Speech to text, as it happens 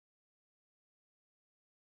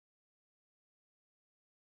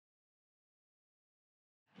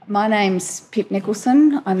My name's Pip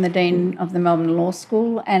Nicholson. I'm the Dean of the Melbourne Law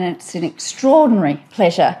School, and it's an extraordinary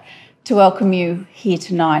pleasure to welcome you here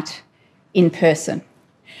tonight in person.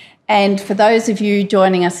 And for those of you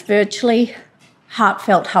joining us virtually,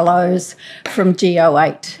 heartfelt hellos from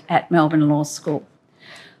G08 at Melbourne Law School.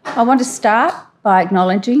 I want to start by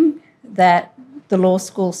acknowledging that the law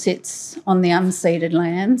school sits on the unceded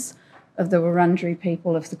lands of the Wurundjeri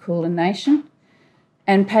people of the Kulin Nation,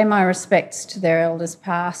 and pay my respects to their elders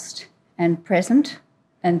past and present,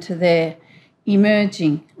 and to their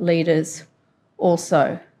emerging leaders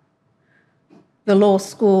also. The law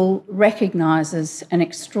school recognises an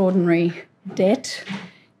extraordinary debt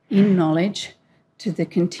in knowledge to the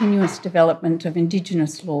continuous development of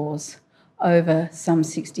Indigenous laws over some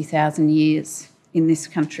 60,000 years in this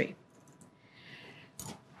country.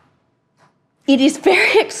 It is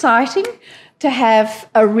very exciting to have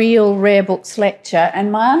a real rare books lecture,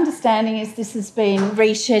 and my understanding is this has been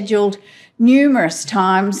rescheduled numerous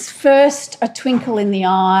times. First, a twinkle in the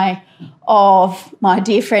eye of my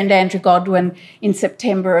dear friend Andrew Godwin in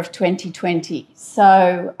September of 2020.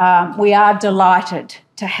 So we are delighted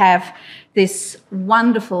to have this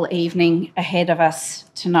wonderful evening ahead of us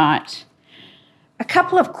tonight. A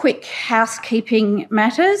couple of quick housekeeping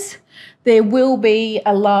matters. There will be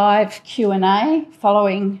a live Q&A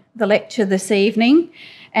following the lecture this evening,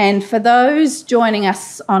 and for those joining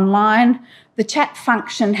us online, the chat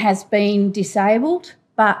function has been disabled,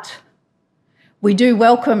 but we do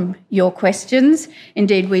welcome your questions.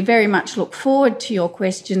 Indeed, we very much look forward to your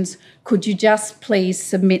questions. Could you just please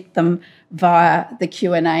submit them via the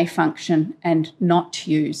Q&A function and not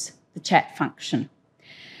use the chat function?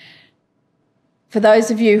 For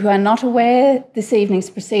those of you who are not aware, this evening's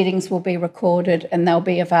proceedings will be recorded and they'll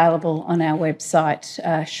be available on our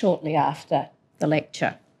website shortly after the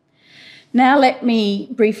lecture. Now let me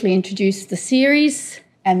briefly introduce the series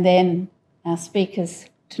and then our speakers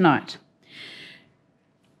tonight.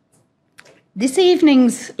 This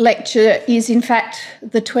evening's lecture is in fact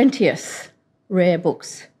the 20th Rare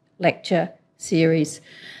Books lecture series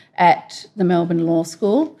at the Melbourne Law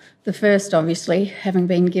School, the first obviously having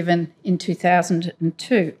been given in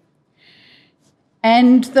 2002.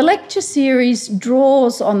 And the lecture series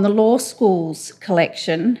draws on the law school's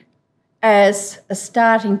collection as a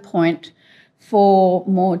starting point for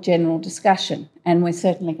more general discussion, and we're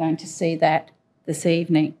certainly going to see that this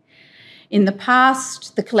evening. In the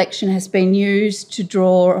past, the collection has been used to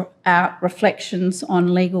draw out reflections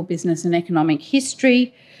on legal, business and economic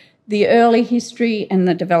history, the early history and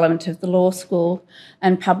the development of the law school,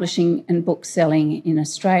 and publishing and book selling in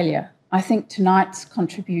Australia. I think tonight's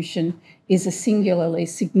contribution is a singularly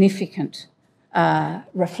significant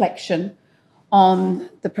reflection on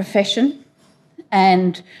the profession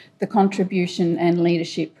and the contribution and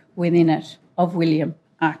leadership within it of William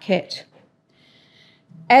Ah Ket.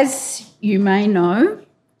 As you may know,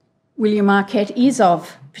 William Ah Ket is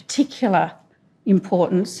of particular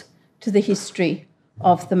importance to the history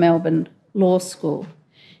of the Melbourne Law School.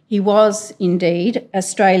 He was indeed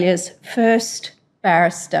Australia's first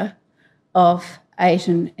barrister of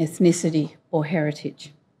Asian ethnicity or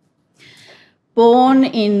heritage. Born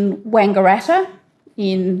in Wangaratta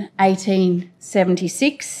in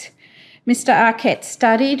 1876, Mr Ah Ket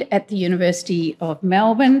studied at the University of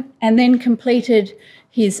Melbourne and then completed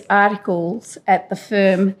his articles at the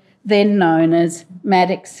firm then known as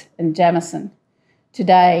Maddocks and Jamieson,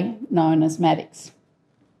 today known as Maddocks.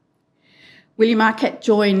 William Ah Ket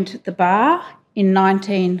joined the bar in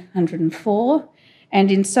 1904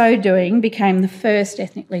 and in so doing became the first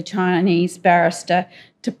ethnically Chinese barrister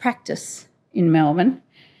to practice in Melbourne.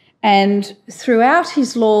 And throughout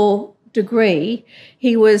his law degree,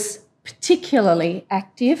 he was particularly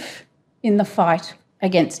active in the fight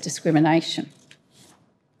against discrimination.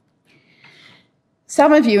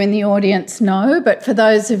 Some of you in the audience know, but for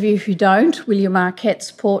those of you who don't, William Ah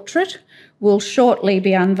Ket's portrait will shortly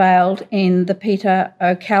be unveiled in the Peter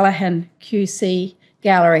O'Callaghan QC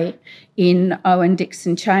Gallery in Owen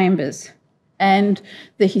Dixon Chambers. And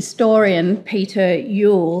the historian Peter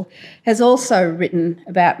Yule has also written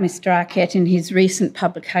about Mr Ah Ket in his recent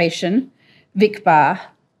publication, Vic Bar,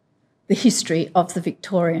 The History of the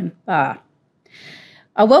Victorian Bar.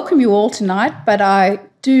 I welcome you all tonight, but I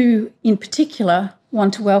do in particular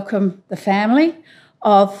want to welcome the family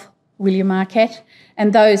of William Ah Ket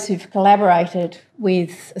and those who've collaborated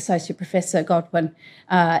with Associate Professor Godwin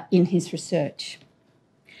in his research.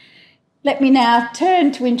 Let me now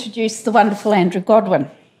turn to introduce the wonderful Andrew Godwin.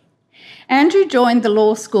 Andrew joined the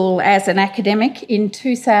law school as an academic in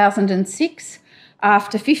 2006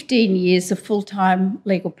 after 15 years of full-time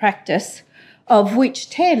legal practice, of which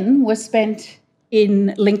 10 were spent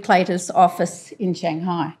in Linklater's office in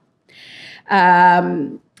Shanghai.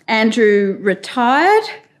 Andrew retired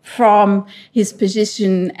from his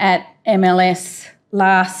position at MLS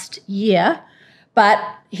last year, but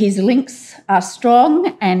his links are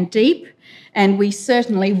strong and deep, and we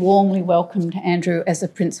certainly warmly welcomed Andrew as a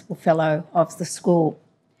Principal Fellow of the school.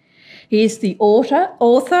 He is the author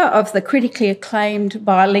of the critically acclaimed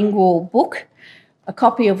bilingual book, a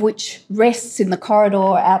copy of which rests in the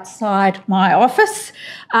corridor outside my office,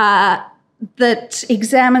 that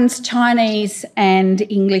examines Chinese and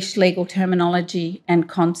English legal terminology and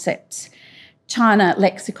concepts. China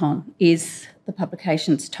Lexicon is the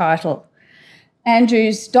publication's title.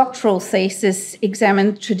 Andrew's doctoral thesis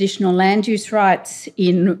examined traditional land use rights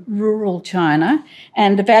in rural China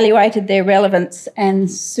and evaluated their relevance and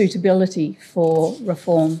suitability for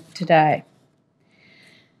reform today.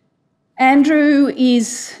 Andrew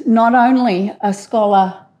is not only a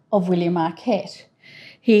scholar of William Ah Ket,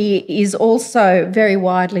 he is also very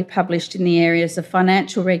widely published in the areas of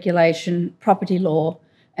financial regulation, property law,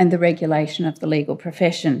 and the regulation of the legal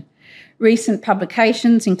profession. Recent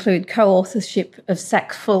publications include co-authorship of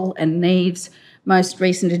Sackville and Neve's most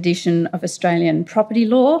recent edition of Australian Property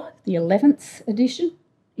Law, the 11th edition,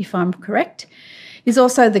 if I'm correct. He's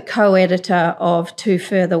also the co-editor of two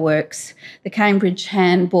further works, the Cambridge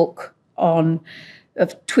Handbook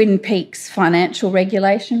of Twin Peaks Financial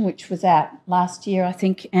Regulation, which was out last year, I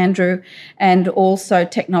think, Andrew, and also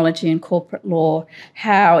Technology and Corporate Law,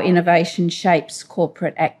 How Innovation Shapes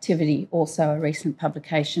Corporate Activity, also a recent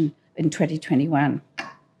publication in 2021.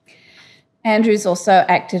 Andrew's also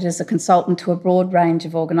acted as a consultant to a broad range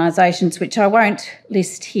of organisations, which I won't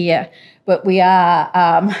list here, but we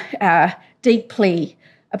are deeply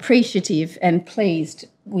appreciative and pleased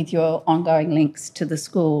with your ongoing links to the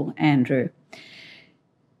school, Andrew.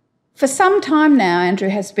 For some time now, Andrew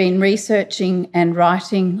has been researching and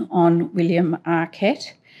writing on William Ah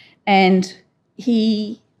Ket, and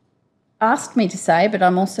he asked me to say, but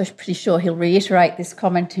I'm also pretty sure he'll reiterate this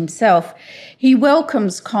comment himself, he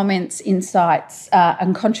welcomes comments, insights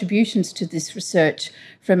and contributions to this research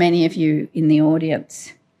from any of you in the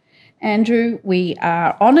audience. Andrew, we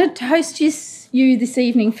are honoured to host you this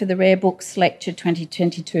evening for the Rare Books Lecture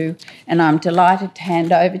 2022, and I'm delighted to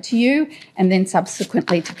hand over to you and then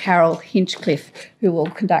subsequently to Carol Hinchcliffe, who will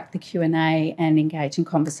conduct the Q&A and engage in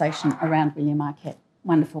conversation around William Ah Ket.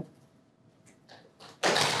 Wonderful.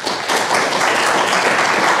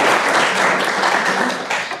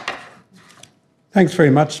 Thanks very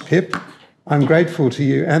much, Pip. I'm grateful to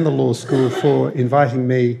you and the Law School for inviting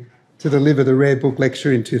me to deliver the Rare Book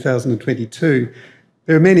Lecture in 2022.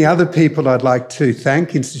 There are many other people I'd like to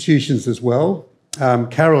thank, institutions as well,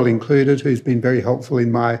 Carol included, who's been very helpful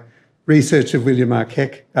in my research of William Ah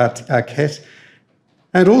Ket,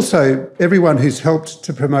 and also everyone who's helped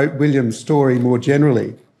to promote William's story more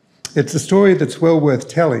generally. It's a story that's well worth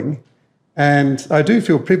telling, and I do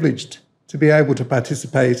feel privileged to be able to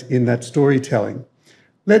participate in that storytelling.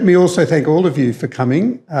 Let me also thank all of you for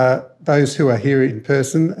coming, those who are here in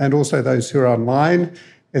person and also those who are online.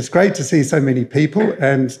 It's great to see so many people,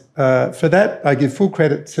 and for that I give full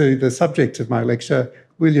credit to the subject of my lecture,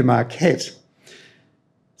 William Ah Ket.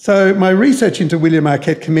 So my research into William Ah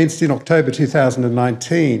Ket commenced in October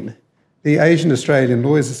 2019. The Asian Australian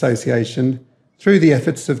Lawyers Association, through the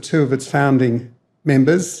efforts of two of its founding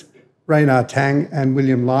members, Raynard Tang and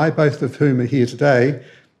William Lai, both of whom are here today,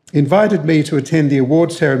 invited me to attend the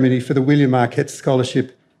award ceremony for the William Ah Ket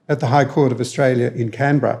Scholarship at the High Court of Australia in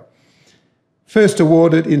Canberra. First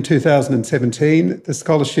awarded in 2017, the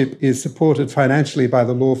scholarship is supported financially by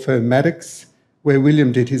the law firm Maddox, where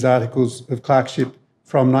William did his articles of clerkship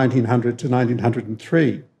from 1900 to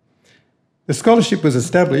 1903. The scholarship was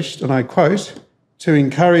established, and I quote, to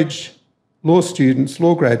encourage law students,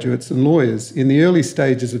 law graduates and lawyers in the early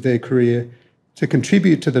stages of their career to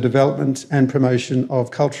contribute to the development and promotion of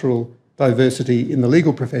cultural diversity in the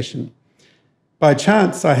legal profession. By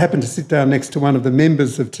chance, I happened to sit down next to one of the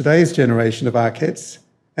members of today's generation of Ah Kets,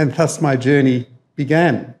 and thus my journey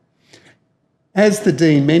began. As the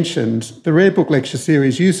Dean mentioned, the Rare Book Lecture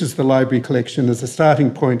Series uses the library collection as a starting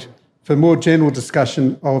point for more general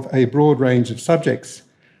discussion of a broad range of subjects.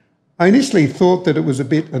 I initially thought that it was a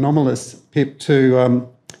bit anomalous, Pip, to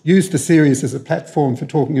use the series as a platform for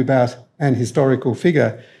talking about an historical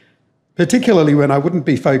figure, particularly when I wouldn't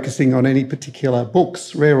be focusing on any particular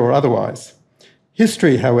books, rare or otherwise.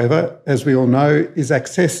 History, however, as we all know, is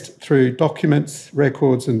accessed through documents,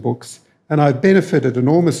 records and books, and I've benefited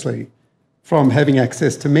enormously from having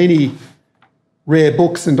access to many rare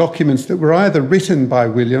books and documents that were either written by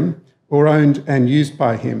William or owned and used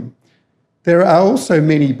by him. There are also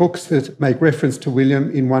many books that make reference to William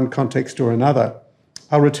in one context or another.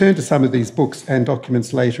 I'll return to some of these books and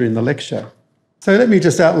documents later in the lecture. So let me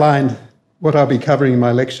just outline what I'll be covering in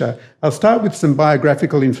my lecture. I'll start with some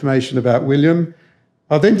biographical information about William.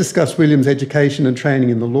 I'll then discuss William's education and training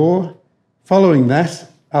in the law. Following that,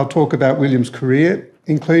 I'll talk about William's career,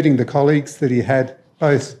 including the colleagues that he had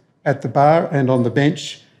both at the bar and on the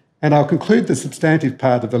bench. And I'll conclude the substantive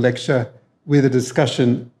part of the lecture with a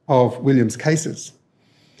discussion of William's cases.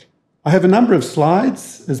 I have a number of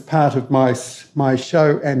slides as part of my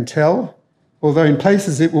show and tell, although in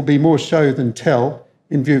places it will be more show than tell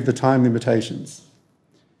in view of the time limitations.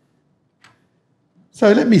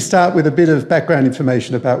 So let me start with a bit of background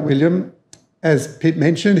information about William. As Pip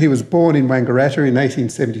mentioned, he was born in Wangaratta in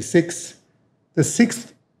 1876, the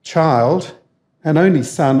sixth child and only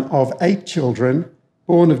son of 8 children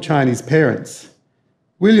born of Chinese parents.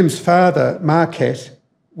 William's father, Ma Ket,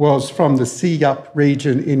 was from the Xiyap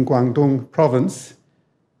region in Guangdong province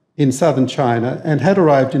in southern China and had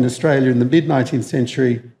arrived in Australia in the mid-19th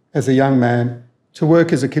century as a young man to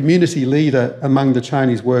work as a community leader among the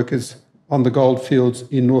Chinese workers on the goldfields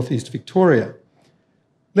in northeast Victoria.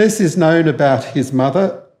 Less is known about his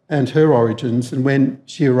mother and her origins and when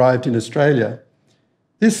she arrived in Australia.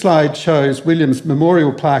 This slide shows William's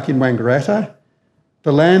memorial plaque in Wangaratta,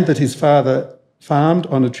 the land that his father farmed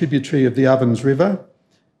on a tributary of the Ovens River,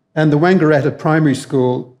 and the Wangaratta primary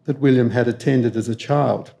school that William had attended as a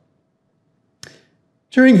child.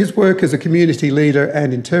 During his work as a community leader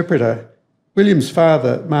and interpreter, William's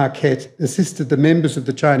father, Ma Ket, assisted the members of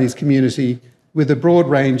the Chinese community with a broad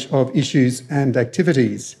range of issues and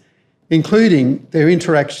activities, including their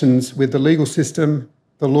interactions with the legal system,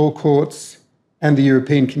 the law courts, and the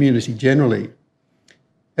European community generally.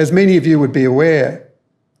 As many of you would be aware,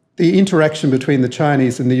 the interaction between the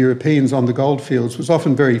Chinese and the Europeans on the goldfields was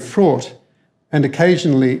often very fraught and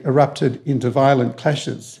occasionally erupted into violent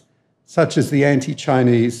clashes, such as the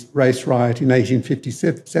anti-Chinese race riot in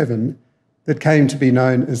 1857 that came to be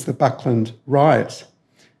known as the Buckland Riot.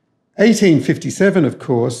 1857, of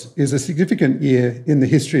course, is a significant year in the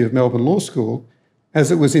history of Melbourne Law School,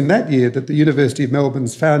 as it was in that year that the University of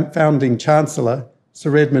Melbourne's founding Chancellor,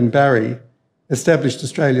 Sir Edmund Barry, established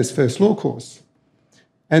Australia's first law course.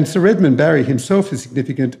 And Sir Edmund Barry himself is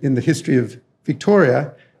significant in the history of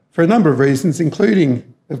Victoria for a number of reasons,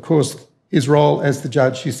 including, of course, his role as the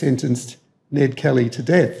judge who sentenced Ned Kelly to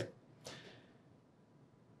death.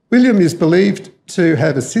 William is believed to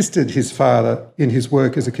have assisted his father in his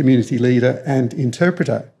work as a community leader and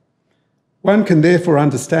interpreter. One can therefore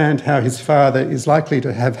understand how his father is likely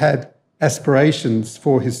to have had aspirations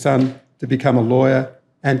for his son to become a lawyer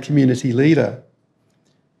and community leader.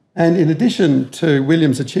 And in addition to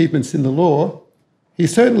William's achievements in the law, he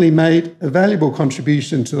certainly made a valuable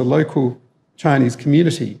contribution to the local Chinese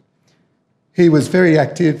community. He was very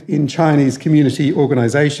active in Chinese community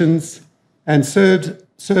organisations and served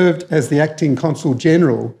as the acting consul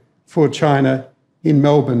general for China in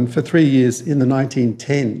Melbourne for 3 years in the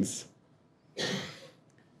 1910s.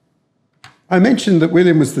 I mentioned that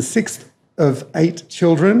William was the sixth of 8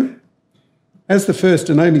 children. As the first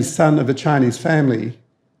and only son of a Chinese family,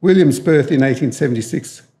 William's birth in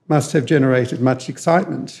 1876 must have generated much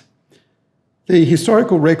excitement. The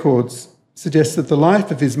historical records suggest that the life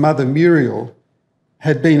of his mother, Muriel,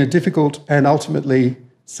 had been a difficult and ultimately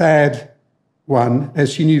sad one,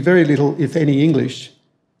 as she knew very little, if any, English,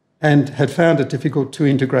 and had found it difficult to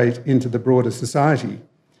integrate into the broader society.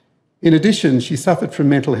 In addition, she suffered from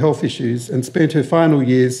mental health issues and spent her final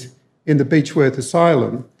years in the Beechworth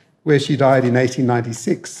Asylum, where she died in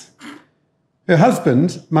 1896. Her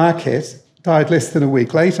husband, Ma Ket, died less than a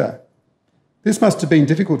week later. This must have been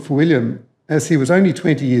difficult for William, as he was only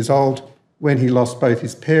 20 years old when he lost both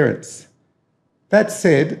his parents. That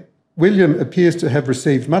said, William appears to have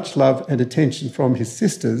received much love and attention from his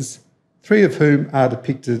sisters, 3 of whom are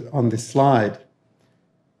depicted on this slide.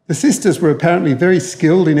 The sisters were apparently very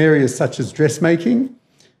skilled in areas such as dressmaking,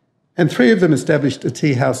 and 3 of them established a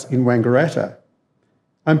tea house in Wangaratta.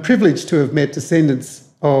 I'm privileged to have met descendants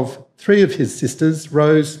of 3 of his sisters,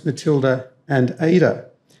 Rose, Matilda and Ada,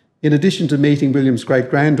 in addition to meeting William's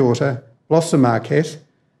great-granddaughter, Blossom Ah Ket,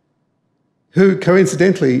 who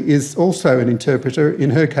coincidentally is also an interpreter, in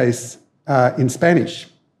her case in Spanish.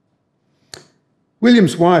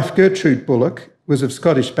 William's wife, Gertrude Bullock, was of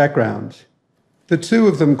Scottish background. The 2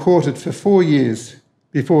 of them courted for 4 years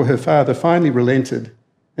before her father finally relented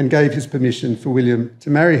and gave his permission for William to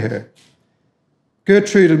marry her.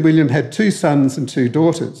 Gertrude and William had 2 sons and 2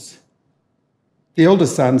 daughters. The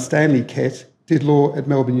eldest son, Stanley Ket, did law at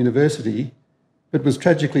Melbourne University, but was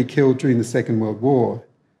tragically killed during the Second World War.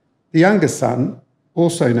 The younger son,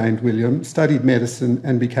 also named William, studied medicine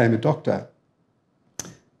and became a doctor.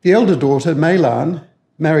 The elder daughter, Maylan,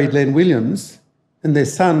 married Len Williams, and their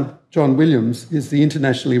son, John Williams, is the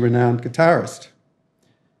internationally renowned guitarist.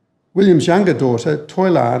 William's younger daughter,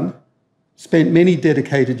 Toylan, spent many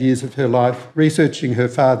dedicated years of her life researching her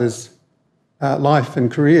father's life and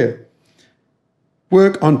career.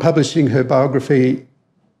 Work on publishing her biography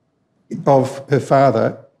of her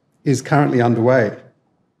father is currently underway.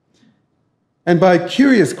 And by a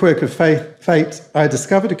curious quirk of fate, I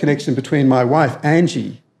discovered a connection between my wife,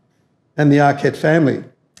 Angie, and the Ah Ket family.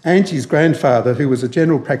 Angie's grandfather, who was a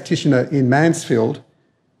general practitioner in Mansfield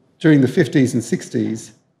during the 50s and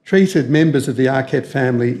 60s, treated members of the Ah Ket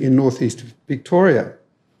family in northeast Victoria.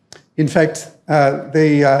 In fact,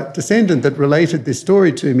 the descendant that related this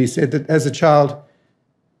story to me said that as a child,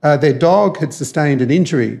 their dog had sustained an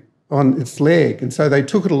injury on its leg, and so they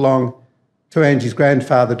took it along to Angie's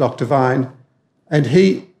grandfather, Dr. Vine, and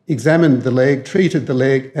he examined the leg, treated the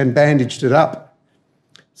leg, and bandaged it up.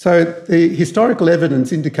 So the historical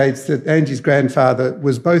evidence indicates that Angie's grandfather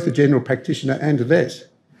was both a general practitioner and a vet.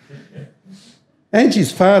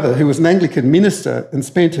 Angie's father, who was an Anglican minister and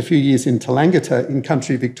spent a few years in Talangata in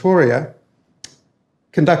country Victoria,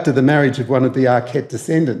 conducted the marriage of one of the Ah Ket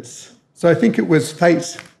descendants. So I think it was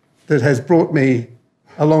fate that has brought me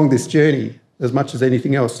along this journey as much as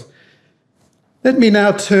anything else. Let me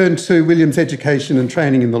now turn to William's education and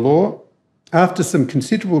training in the law. After some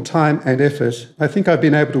considerable time and effort, I think I've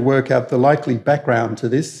been able to work out the likely background to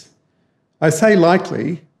this. I say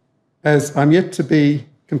likely, as I'm yet to be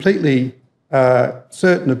completely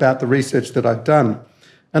certain about the research that I've done.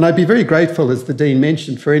 And I'd be very grateful, as the Dean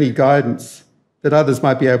mentioned, for any guidance that others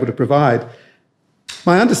might be able to provide.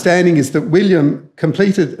 My understanding is that William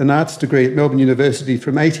completed an arts degree at Melbourne University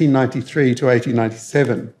from 1893 to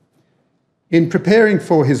 1897. In preparing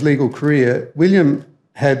for his legal career, William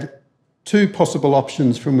had two possible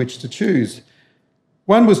options from which to choose.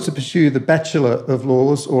 One was to pursue the Bachelor of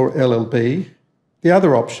Laws, or LLB. The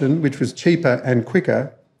other option, which was cheaper and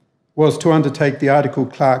quicker, was to undertake the Article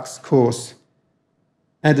Clerk's course,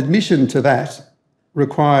 and admission to that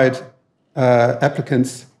required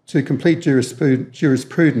applicants to complete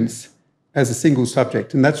jurisprudence as a single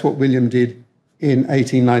subject, and that's what William did in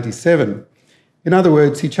 1897. In other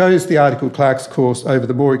words, he chose the Article Clerk's course over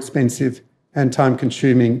the more expensive and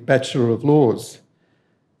time-consuming Bachelor of Laws.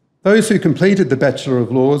 Those who completed the Bachelor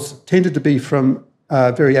of Laws tended to be from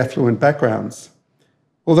very affluent backgrounds.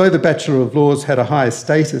 Although the Bachelor of Laws had a higher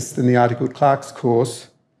status than the Article Clerk's course,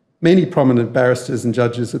 many prominent barristers and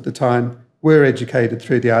judges at the time were educated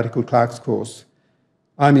through the Article Clerk's course.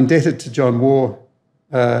 I'm indebted to John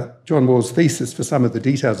Waugh's thesis for some of the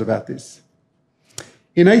details about this.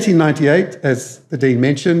 In 1898, as the Dean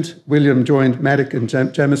mentioned, William joined Maddock and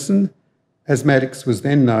Jamieson, as Maddox was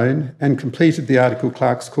then known, and completed the Article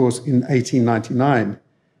Clerk's course in 1899.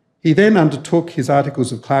 He then undertook his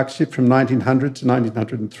Articles of Clerkship from 1900 to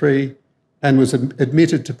 1903 and was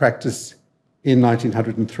admitted to practice in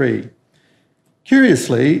 1903.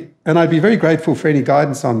 Curiously, and I'd be very grateful for any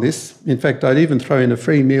guidance on this, in fact, I'd even throw in a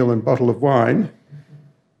free meal and bottle of wine,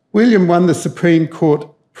 William won the Supreme Court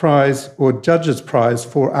Prize or Judges' Prize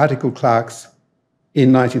for Article Clerks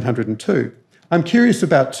in 1902. I'm curious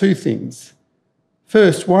about two things.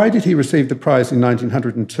 First, why did he receive the prize in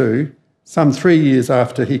 1902, some 3 years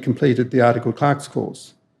after he completed the Article Clerk's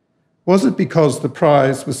course? Was it because the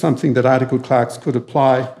prize was something that Article Clerks could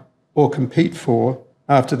apply or compete for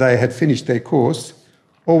after they had finished their course,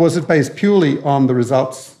 or was it based purely on the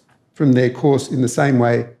results from their course in the same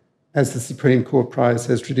way as the Supreme Court Prize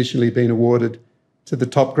has traditionally been awarded to the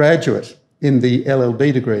top graduate in the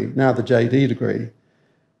LLB degree, now the JD degree?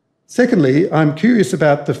 Secondly, I'm curious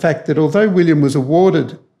about the fact that although William was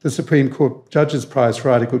awarded the Supreme Court Judges' Prize for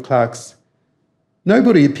Article Clerks,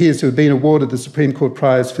 nobody appears to have been awarded the Supreme Court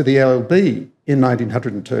Prize for the LLB in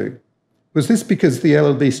 1902. Was this because the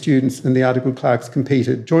LLB students and the Article Clerks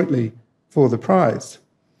competed jointly for the prize?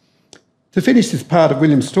 To finish this part of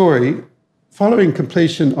William's story, following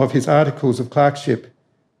completion of his Articles of Clerkship,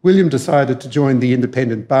 William decided to join the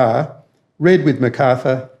Independent Bar, read with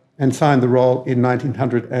MacArthur, and signed the roll in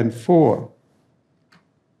 1904.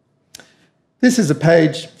 This is a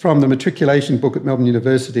page from the matriculation book at Melbourne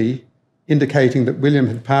University indicating that William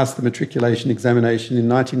had passed the matriculation examination in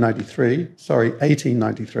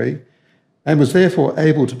 1893, and was therefore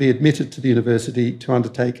able to be admitted to the university to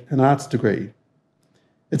undertake an arts degree.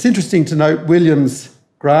 It's interesting to note William's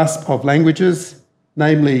grasp of languages,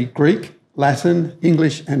 namely Greek, Latin,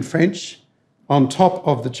 English and French, on top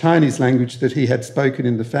of the Chinese language that he had spoken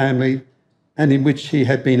in the family and in which he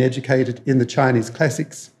had been educated in the Chinese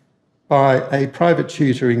classics by a private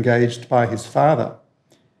tutor engaged by his father.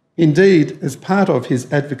 Indeed, as part of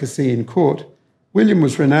his advocacy in court, William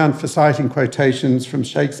was renowned for citing quotations from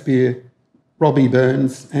Shakespeare, Robbie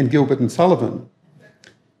Burns, and Gilbert and Sullivan.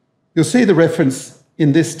 You'll see the reference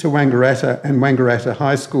in this to Wangaratta and Wangaratta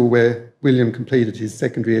High School, where William completed his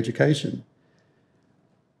secondary education.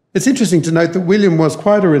 It's interesting to note that William was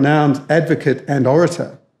quite a renowned advocate and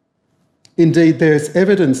orator. Indeed, there is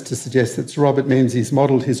evidence to suggest that Sir Robert Menzies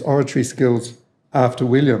modelled his oratory skills after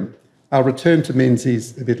William. I'll return to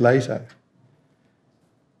Menzies a bit later.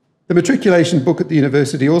 The matriculation book at the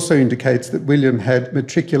university also indicates that William had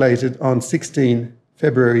matriculated on 16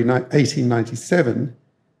 February 1897,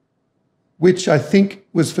 which I think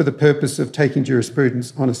was for the purpose of taking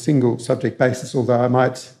jurisprudence on a single subject basis, although I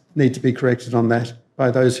might need to be corrected on that by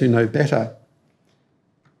those who know better.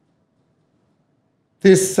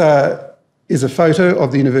 This is a photo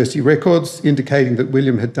of the university records indicating that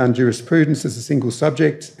William had done jurisprudence as a single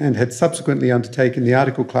subject and had subsequently undertaken the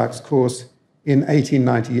article clerk's course in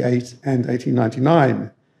 1898 and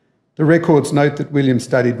 1899. The records note that William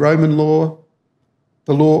studied Roman law,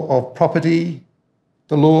 the law of property,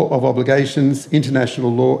 the law of obligations,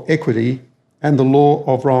 international law, equity, and the law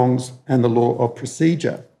of wrongs and the law of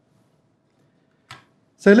procedure.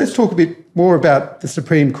 So let's talk a bit more about the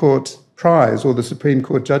Supreme Court Prize, or the Supreme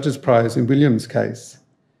Court Judges Prize in William's case.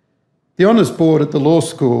 The Honours Board at the Law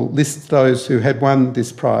School lists those who had won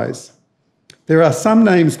this prize. There are some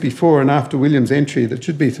names before and after William's entry that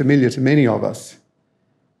should be familiar to many of us,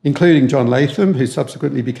 including John Latham, who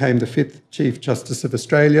subsequently became the 5th Chief Justice of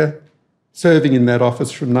Australia, serving in that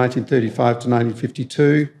office from 1935 to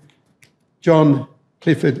 1952, John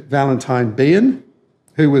Clifford Valentine Behan,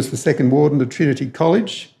 who was the second warden of Trinity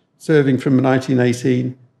College, serving from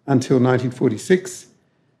 1918 until 1946.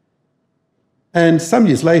 And some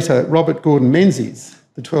years later, Robert Gordon Menzies,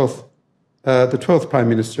 the 12th Prime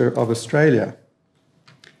Minister of Australia.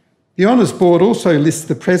 The Honours Board also lists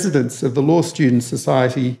the presidents of the Law Students'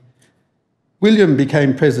 Society. William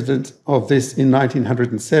became president of this in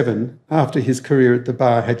 1907 after his career at the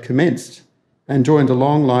bar had commenced, and joined a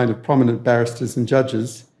long line of prominent barristers and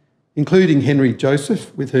judges, including Henry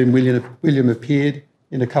Joseph, with whom William appeared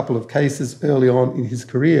in a couple of cases early on in his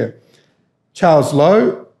career. Charles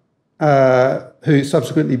Lowe, who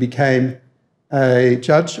subsequently became a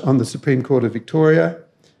judge on the Supreme Court of Victoria.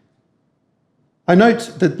 I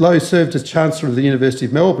note that Lowe served as Chancellor of the University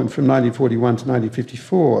of Melbourne from 1941 to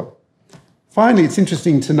 1954. Finally, it's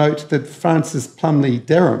interesting to note that Francis Plumley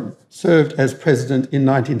Derham served as president in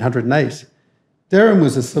 1908. Derham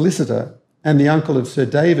was a solicitor and the uncle of Sir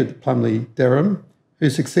David Plumley Derham, who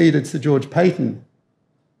succeeded Sir George Peyton,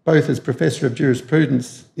 both as Professor of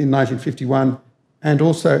Jurisprudence in 1951 and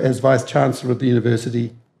also as Vice-Chancellor of the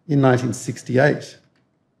University in 1968.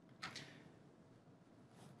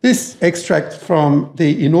 This extract from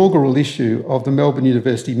the inaugural issue of the Melbourne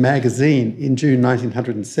University magazine in June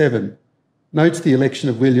 1907 notes the election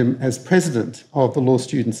of William as President of the Law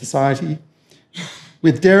Students' Society,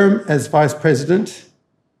 with Derham as Vice President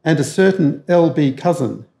and a certain L.B.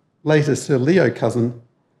 Cousin, later Sir Leo Cousin,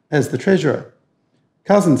 as the Treasurer.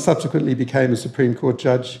 Cousin subsequently became a Supreme Court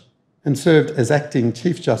judge and served as acting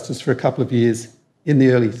Chief Justice for a couple of years in the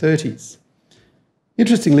early 30s.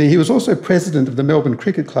 Interestingly, he was also president of the Melbourne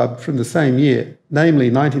Cricket Club from the same year, namely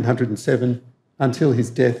 1907 until his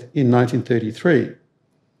death in 1933.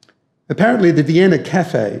 Apparently, the Vienna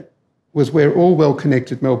Cafe was where all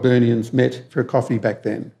well-connected Melburnians met for a coffee back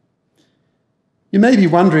then. You may be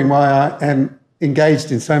wondering why I am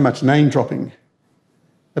engaged in so much name-dropping.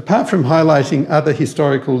 Apart from highlighting other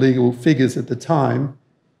historical legal figures at the time,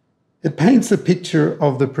 it paints a picture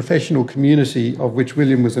of the professional community of which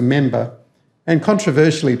William was a member, and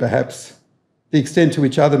controversially perhaps, the extent to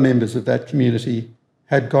which other members of that community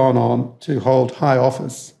had gone on to hold high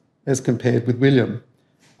office as compared with William.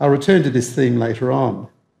 I'll return to this theme later on.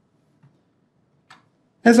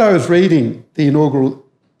 As I was reading the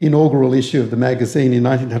inaugural issue of the magazine in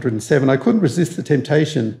 1907, I couldn't resist the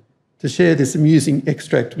temptation to share this amusing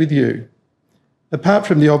extract with you. Apart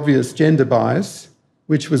from the obvious gender bias,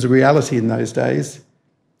 which was a reality in those days,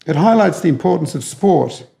 it highlights the importance of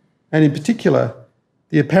sport, and in particular,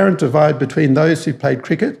 the apparent divide between those who played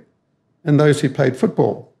cricket and those who played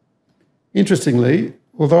football. Interestingly,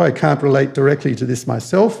 although I can't relate directly to this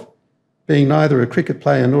myself, being neither a cricket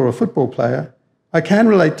player nor a football player, I can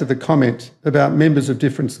relate to the comment about members of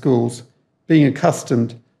different schools being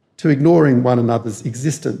accustomed to ignoring one another's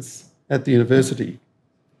existence at the university.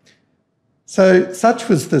 So such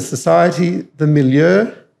was the society, the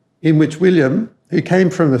milieu, in which William, who came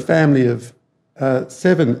from a family of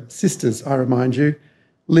 7 sisters, I remind you,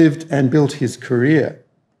 lived and built his career.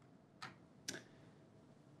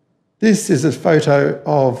 This is a photo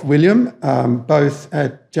of William, both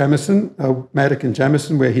at Jamison, Madoc and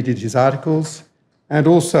Jamison, where he did his articles, and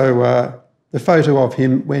also the photo of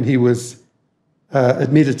him when he was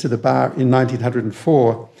admitted to the bar in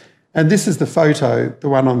 1904. And this is the photo, the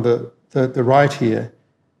one on the right here,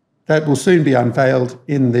 that will soon be unveiled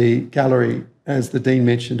in the gallery, as the Dean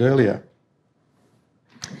mentioned earlier.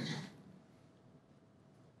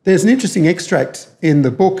 There's an interesting extract in the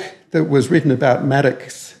book that was written about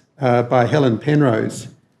Maddox by Helen Penrose,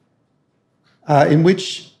 in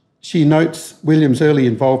which she notes William's early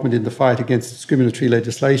involvement in the fight against discriminatory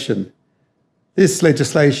legislation. This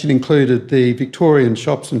legislation included the Victorian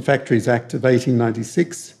Shops and Factories Act of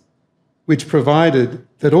 1896, which provided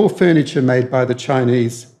that all furniture made by the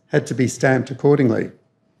Chinese had to be stamped accordingly.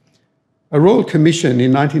 A Royal Commission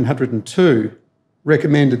in 1902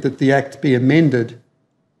 recommended that the Act be amended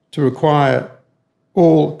to require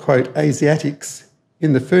all, quote, Asiatics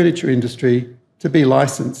in the furniture industry to be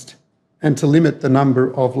licensed and to limit the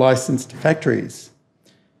number of licensed factories.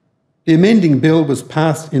 The amending bill was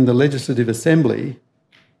passed in the Legislative Assembly,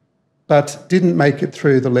 but didn't make it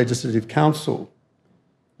through the Legislative Council,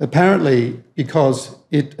 apparently because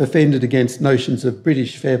it offended against notions of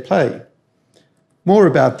British fair play. More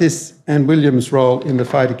about this and William's role in the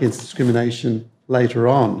fight against discrimination later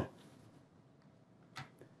on.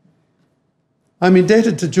 I'm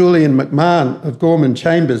indebted to Julian McMahon of Gorman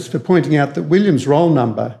Chambers for pointing out that William's roll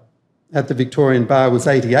number at the Victorian Bar was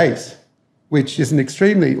 88, which is an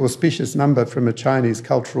extremely auspicious number from a Chinese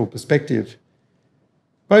cultural perspective.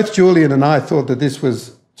 Both Julian and I thought that this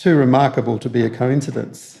was too remarkable to be a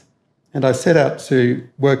coincidence, and I set out to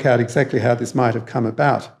work out exactly how this might have come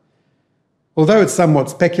about. Although it's somewhat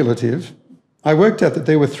speculative, I worked out that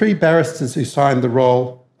there were 3 barristers who signed the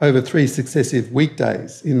roll over 3 successive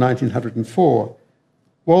weekdays in 1904.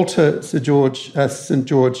 Walter St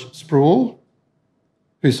George Sproul,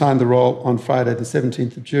 who signed the roll on Friday the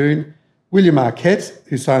 17th of June, William Ah Ket,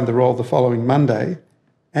 who signed the roll the following Monday,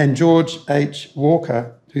 and George H.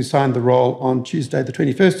 Walker, who signed the roll on Tuesday the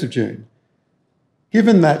 21st of June.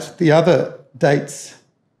 Given that the other dates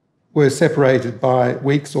were separated by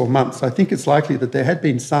weeks or months, I think it's likely that there had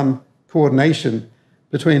been some coordination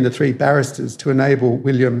between the 3 barristers to enable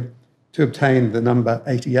William to obtain the number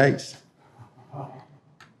 88.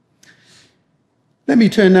 Let me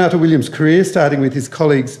turn now to William's career, starting with his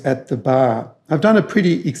colleagues at the bar. I've done a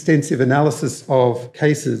pretty extensive analysis of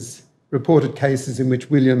cases, reported cases in which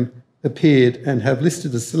William appeared, and have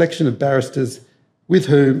listed a selection of barristers with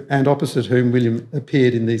whom and opposite whom William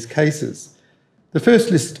appeared in these cases. The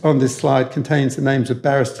first list on this slide contains the names of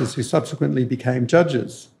barristers who subsequently became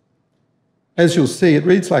judges. As you'll see, it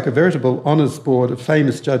reads like a veritable honours board of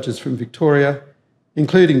famous judges from Victoria,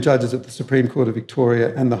 including judges at the Supreme Court of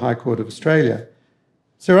Victoria and the High Court of Australia.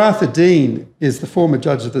 Sir Arthur Dean is the former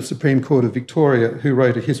judge of the Supreme Court of Victoria who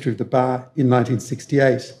wrote a history of the bar in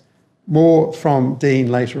 1968. More from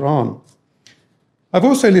Dean later on. I've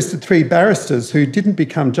also listed 3 barristers who didn't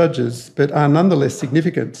become judges but are nonetheless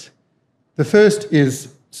significant. The first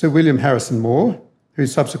is Sir William Harrison Moore, who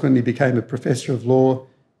subsequently became a Professor of Law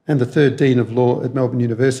and the 3rd Dean of Law at Melbourne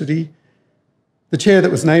University. The chair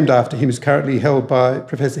that was named after him is currently held by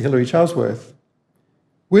Professor Hilary Charlesworth.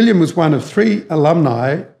 William was one of 3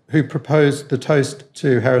 alumni who proposed the toast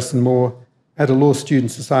to Harrison Moore at a Law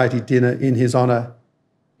Student Society dinner in his honour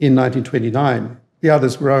in 1929. The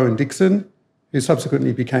others were Owen Dixon, who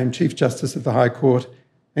subsequently became Chief Justice of the High Court,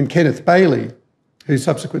 and Kenneth Bailey, who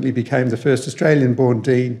subsequently became the first Australian-born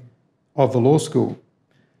Dean of the Law School.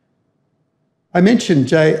 I mentioned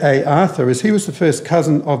J.A. Arthur as he was the first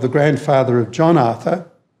cousin of the grandfather of John Arthur,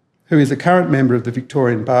 who is a current member of the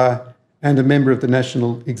Victorian Bar and a member of the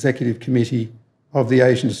National Executive Committee of the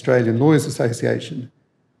Asian Australian Lawyers Association.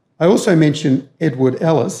 I also mentioned Edward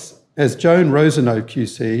Ellis as Joan Rosenow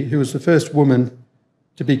QC, who was the first woman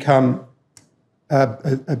to become a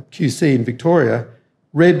QC in Victoria,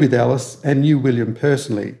 read with Ellis and knew William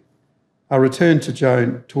personally. I'll return to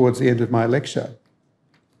Joan towards the end of my lecture.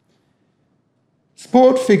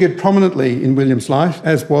 Sport figured prominently in William's life,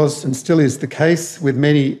 as was and still is the case with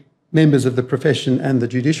many members of the profession and the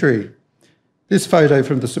judiciary. This photo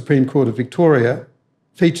from the Supreme Court of Victoria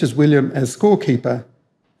features William as scorekeeper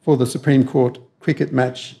for the Supreme Court cricket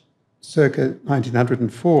match circa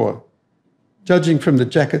 1904. Judging from the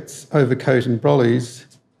jackets, overcoat and brollies,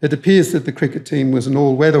 it appears that the cricket team was an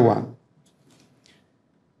all-weather one.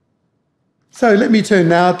 So let me turn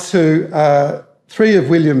now to 3 of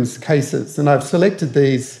William's cases, and I've selected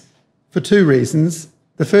these for 2 reasons.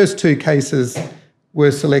 The first 2 cases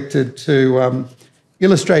were selected to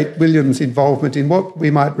illustrate William's involvement in what we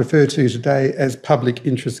might refer to today as public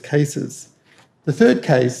interest cases. The third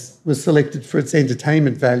case was selected for its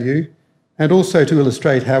entertainment value and also to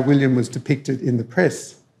illustrate how William was depicted in the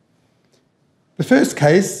press. The first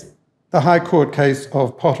case, the High Court case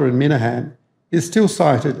of Potter and Minahan, is still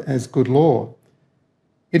cited as good law.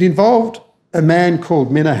 It involved a man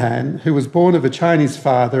called Minahan who was born of a Chinese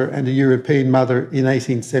father and a European mother in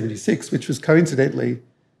 1876, which was coincidentally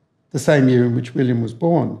the same year in which William was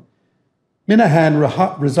born.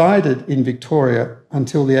 Minahan resided in Victoria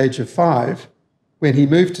until the age of 5, when he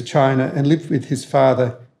moved to China and lived with his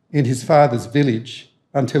father in his father's village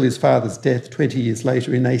until his father's death 20 years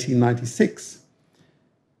later in 1896.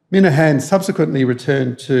 Minahan subsequently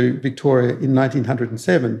returned to Victoria in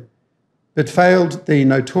 1907, but failed the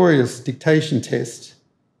notorious dictation test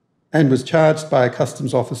and was charged by a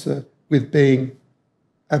customs officer with being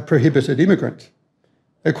a prohibited immigrant.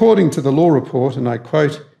 According to the law report, and I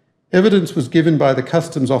quote, "Evidence was given by the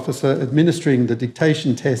customs officer administering the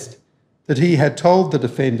dictation test that he had told the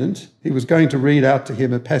defendant he was going to read out to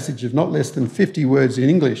him a passage of not less than 50 words in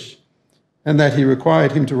English, and that he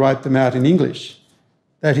required him to write them out in English.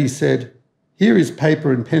 That he said, 'Here is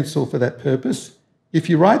paper and pencil for that purpose. If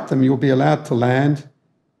you write them, you'll be allowed to land,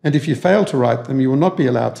 and if you fail to write them, you will not be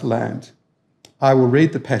allowed to land. I will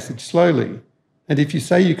read the passage slowly, and if you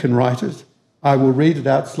say you can write it, I will read it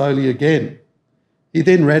out slowly again.' He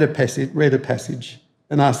then read a passage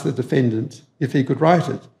and asked the defendant if he could write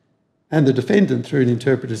it, and the defendant, through an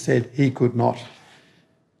interpreter, said he could not.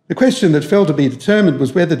 The question that fell to be determined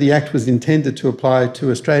was whether the Act was intended to apply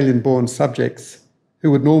to Australian-born subjects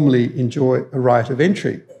who would normally enjoy a right of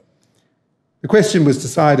entry. The question was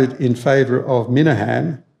decided in favour of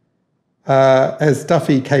Minahan. As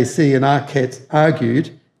Duffy, KC and Ah Ket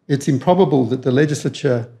argued, it's improbable that the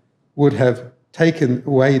legislature would have taken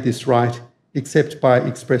away this right except by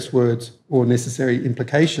express words or necessary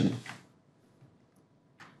implication.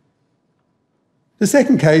 The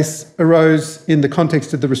second case arose in the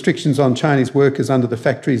context of the restrictions on Chinese workers under the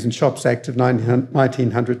Factories and Shops Act of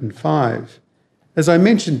 1905. As I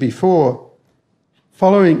mentioned before,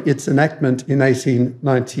 following its enactment in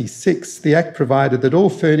 1896, the Act provided that all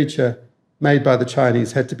furniture made by the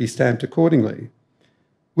Chinese had to be stamped accordingly.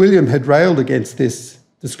 William had railed against this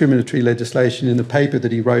discriminatory legislation in a paper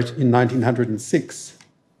that he wrote in 1906.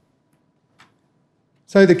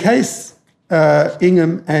 So the case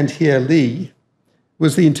Ingham and Hie Lee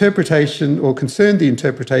was the interpretation, or concerned the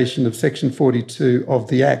interpretation, of Section 42 of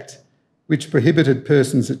the Act, which prohibited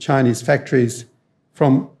persons at Chinese factories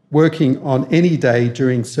from working on any day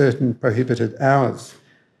during certain prohibited hours.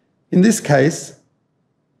 In this case,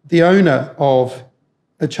 the owner of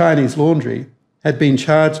a Chinese laundry had been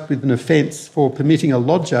charged with an offence for permitting a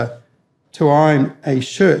lodger to iron a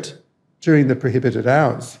shirt during the prohibited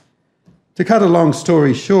hours. To cut a long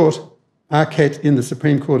story short, Ah Ket in the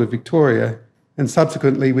Supreme Court of Victoria, and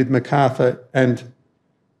subsequently with MacArthur and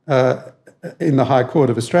in the High Court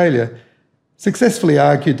of Australia, successfully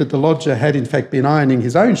argued that the lodger had in fact been ironing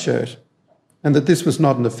his own shirt and that this was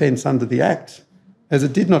not an offence under the Act, as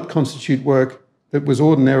it did not constitute work that was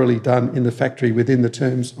ordinarily done in the factory within the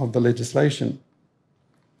terms of the legislation.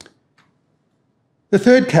 The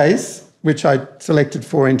third case, which I selected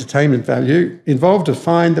for entertainment value, involved a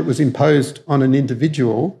fine that was imposed on an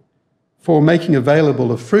individual for making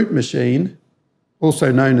available a fruit machine,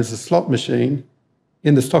 also known as a slot machine,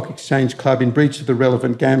 in the Stock Exchange Club in breach of the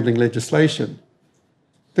relevant gambling legislation.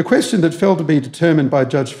 The question that fell to be determined by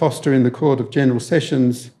Judge Foster in the Court of General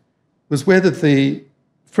Sessions was whether the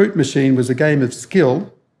fruit machine was a game of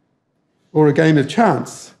skill or a game of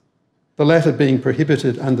chance, the latter being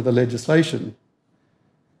prohibited under the legislation.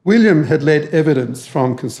 William had led evidence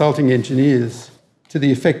from consulting engineers to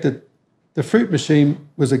the effect that the fruit machine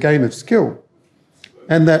was a game of skill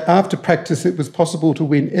and that after practice it was possible to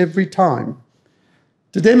win every time.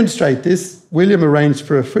 To demonstrate this, William arranged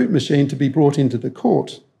for a fruit machine to be brought into the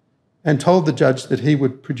court and told the judge that he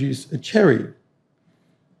would produce a cherry.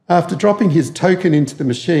 After dropping his token into the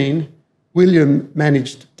machine, William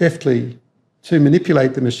managed deftly to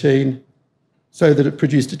manipulate the machine so that it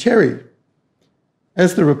produced a cherry.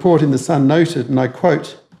 As the report in The Sun noted, and I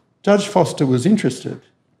quote, "Judge Foster was interested.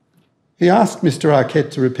 He asked Mr. Ah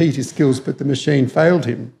Ket to repeat his skills, but the machine failed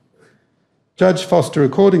him. Judge Foster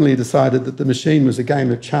accordingly decided that the machine was a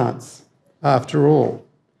game of chance, after all."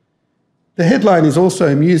 The headline is also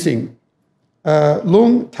amusing.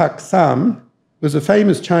 Lung Tak Sam was a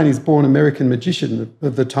famous Chinese-born American magician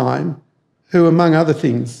of the time who, among other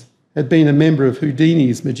things, had been a member of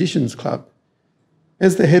Houdini's Magicians Club.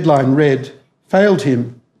 As the headline read, "Failed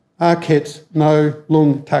him, Ah Ket no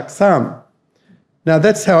Lung Tak Sam." Now,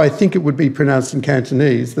 that's how I think it would be pronounced in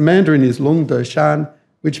Cantonese. The Mandarin is Lung De Shan,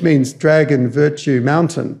 which means Dragon Virtue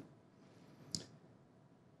Mountain.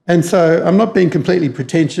 And so I'm not being completely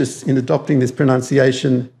pretentious in adopting this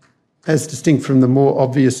pronunciation as distinct from the more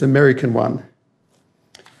obvious American one.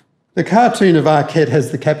 The cartoon of Ah Ket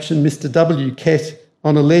has the caption, Mr. W. Ket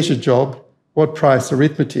on a leisure job, what price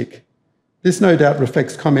arithmetic? This no doubt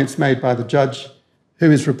reflects comments made by the judge,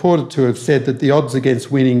 who is reported to have said that the odds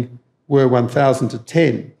against winning were 1,000 to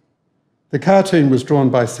 10. The cartoon was drawn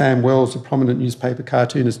by Sam Wells, a prominent newspaper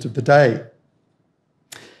cartoonist of the day.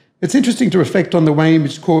 It's interesting to reflect on the way in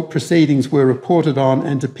which court proceedings were reported on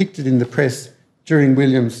and depicted in the press during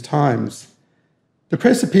William's times. The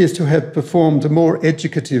press appears to have performed a more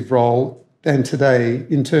educative role than today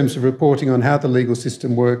in terms of reporting on how the legal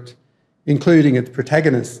system worked, including its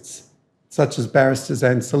protagonists, such as barristers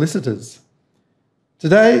and solicitors.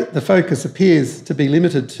 Today, the focus appears to be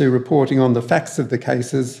limited to reporting on the facts of the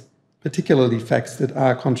cases, particularly facts that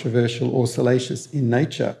are controversial or salacious in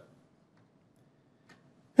nature.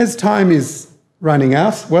 As time is running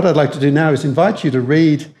out, what I'd like to do now is invite you to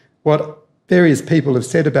read what various people have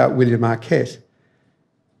said about William Ah Ket.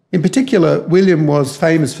 In particular, William was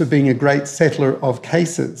famous for being a great settler of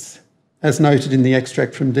cases, as noted in the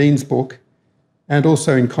extract from Dean's book, and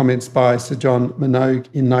also in comments by Sir John Minogue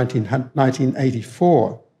in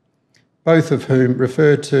 1984, both of whom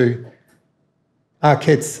referred to Ah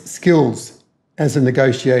Ket's skills as a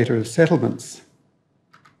negotiator of settlements.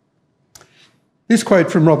 This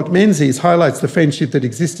quote from Robert Menzies highlights the friendship that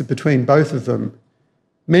existed between both of them.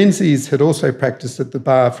 Menzies had also practiced at the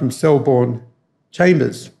bar from Selborne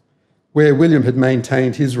Chambers, where William had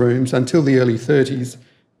maintained his rooms until the early 30s,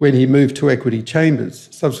 when he moved to Equity Chambers,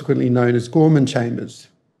 subsequently known as Gorman Chambers.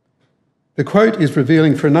 The quote is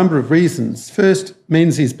revealing for a number of reasons. First,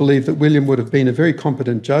 Menzies believed that William would have been a very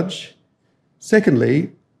competent judge.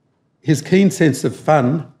 Secondly, his keen sense of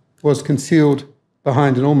fun was concealed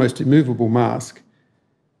behind an almost immovable mask.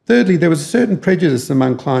 Thirdly, there was a certain prejudice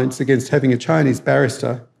among clients against having a Chinese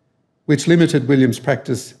barrister, which limited William's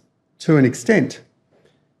practice to an extent.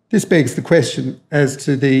 This begs the question as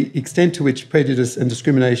to the extent to which prejudice and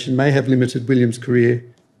discrimination may have limited William's career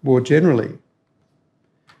more generally.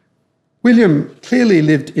 William clearly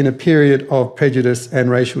lived in a period of prejudice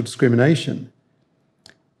and racial discrimination.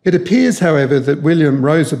 It appears, however, that William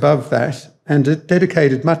rose above that and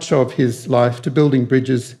dedicated much of his life to building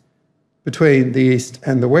bridges between the East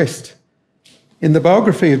and the West. In the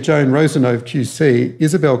biography of Joan Rosenove QC,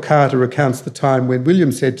 Isabel Carter recounts the time when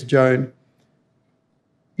William said to Joan,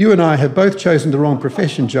 "You and I have both chosen the wrong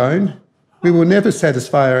profession, Joan. We will never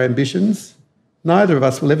satisfy our ambitions. Neither of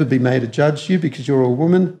us will ever be made a judge, you because you're a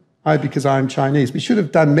woman, I because I'm Chinese. We should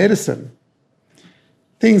have done medicine."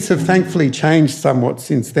 Things have thankfully changed somewhat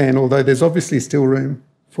since then, although there's obviously still room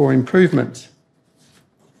for improvement.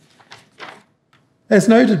 As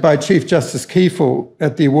noted by Chief Justice Kiefel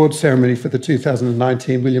at the award ceremony for the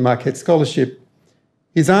 2019 William Ah Ket Scholarship,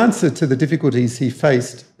 his answer to the difficulties he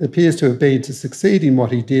faced appears to have been to succeed in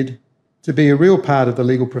what he did, to be a real part of the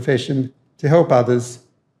legal profession, to help others,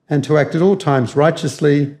 and to act at all times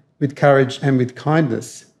righteously, with courage and with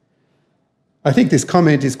kindness. I think this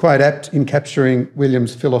comment is quite apt in capturing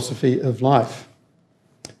William's philosophy of life.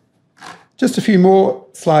 Just a few more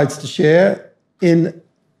slides to share. In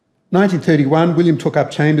 1931, William took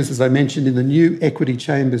up chambers, as I mentioned, in the new Equity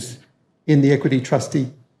Chambers in the Equity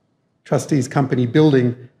Trustees Company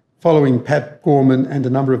building, following Pat Gorman and a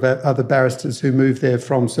number of other barristers who moved there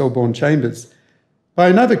from Selborne Chambers. By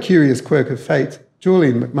another curious quirk of fate,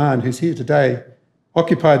 Julian McMahon, who's here today,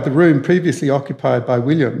 occupied the room previously occupied by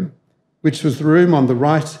William, which was the room on the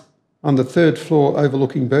right on the third floor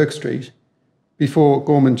overlooking Burke Street, before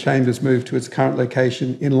Gorman Chambers moved to its current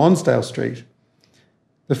location in Lonsdale Street.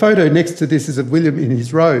 The photo next to this is of William in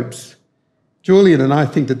his robes. Julian and I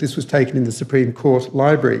think that this was taken in the Supreme Court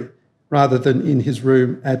library rather than in his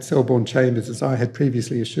room at Selborne Chambers, as I had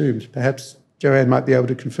previously assumed. Perhaps Joanne might be able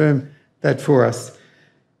to confirm that for us.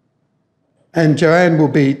 And Joanne will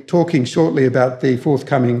be talking shortly about the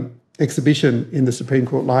forthcoming exhibition in the Supreme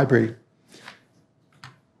Court library.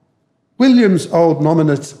 William's old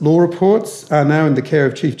nominate law reports are now in the care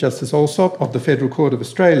of Chief Justice Alsop of the Federal Court of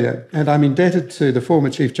Australia, and I'm indebted to the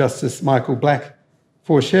former Chief Justice Michael Black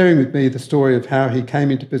for sharing with me the story of how he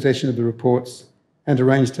came into possession of the reports and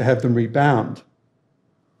arranged to have them rebound.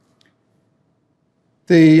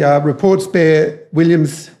 The reports bear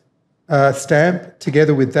William's stamp,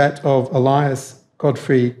 together with that of Elias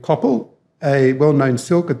Godfrey Koppel, a well-known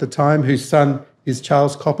silk at the time, whose son is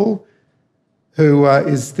Charles Koppel, who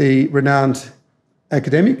is the renowned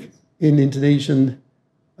academic in Indonesian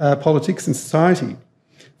politics and society.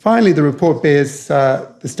 Finally, the report bears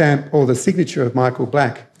the stamp or the signature of Michael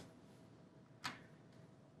Black.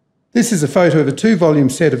 This is a photo of a 2-volume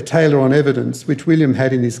set of Taylor on Evidence, which William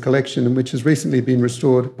had in his collection and which has recently been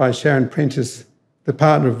restored by Sharon Prentice, the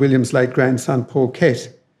partner of William's late grandson, Paul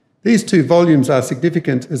Ket. These 2 volumes are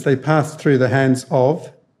significant as they pass through the hands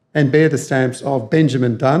of and bear the stamps of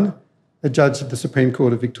Benjamin Dunn, a judge of the Supreme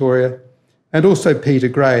Court of Victoria, and also Peter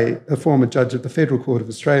Gray, a former judge of the Federal Court of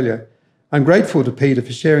Australia. I'm grateful to Peter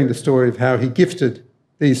for sharing the story of how he gifted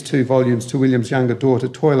these 2 volumes to William's younger daughter,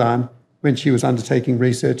 Toylan, when she was undertaking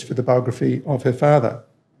research for the biography of her father.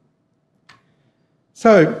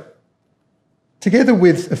 So, together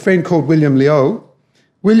with a friend called William Liu,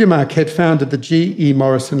 William Ah Ket founded the G.E.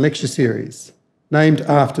 Morrison Lecture Series, named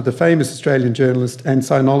after the famous Australian journalist and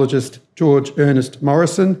sinologist George Ernest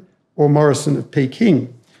Morrison, or Morrison of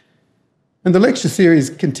Peking. And the lecture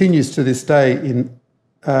series continues to this day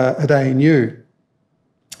at ANU.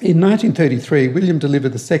 In 1933, William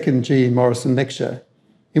delivered the second G.E. Morrison lecture,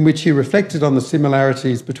 in which he reflected on the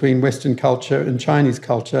similarities between Western culture and Chinese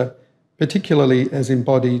culture, particularly as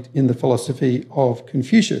embodied in the philosophy of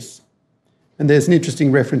Confucius. And there's an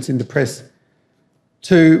interesting reference in the press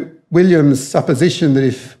to William's supposition that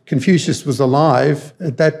if Confucius was alive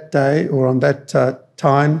at that day or on that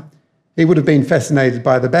time, he would have been fascinated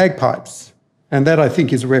by the bagpipes. And that, I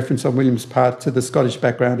think, is a reference on William's part to the Scottish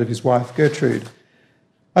background of his wife, Gertrude.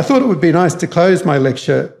 I thought it would be nice to close my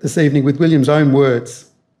lecture this evening with William's own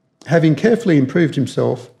words. Having carefully improved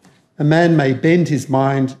himself, a man may bend his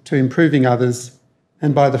mind to improving others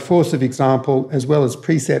and by the force of example as well as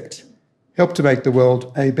precept, help to make the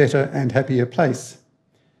world a better and happier place.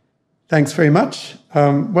 Thanks very much.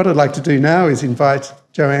 What I'd like to do now is invite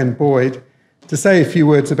Joanne Boyd to say a few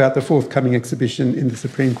words about the forthcoming exhibition in the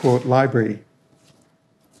Supreme Court Library.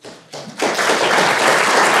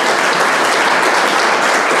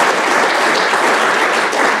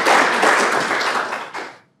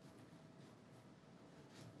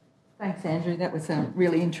 Thanks, Andrew. That was a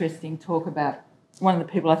really interesting talk about one of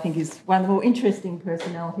the people I think is one of the more interesting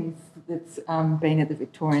personalities that's been at the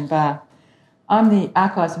Victorian Bar. I'm the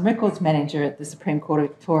Archives and Records Manager at the Supreme Court of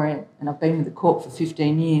Victoria, and I've been with the court for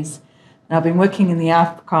 15 years. And I've been working in the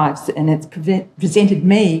archives, and it's presented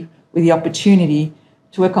me with the opportunity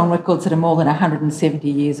to work on records that are more than 170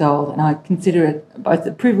 years old. And I consider it both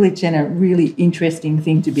a privilege and a really interesting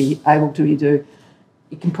thing to be able to do.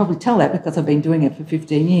 You can probably tell that because I've been doing it for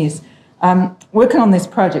 15 years. Working on this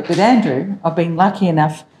project with Andrew, I've been lucky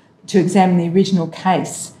enough to examine the original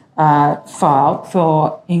case file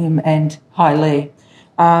for Ingham and High Lee,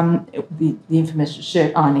 the infamous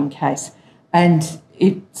shirt ironing case, and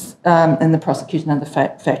it's and the prosecution under the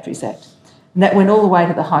Factories Act. And that went all the way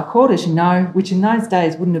to the High Court, as you know, which in those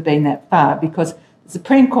days wouldn't have been that far because the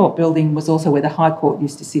Supreme Court building was also where the High Court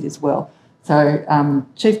used to sit as well. So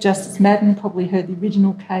Chief Justice Madden probably heard the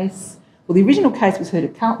original case. Well, the original case was heard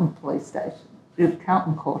at Carlton Police Station, the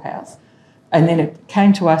Carlton Courthouse, and then it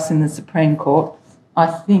came to us in the Supreme Court. I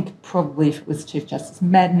think probably if it was Chief Justice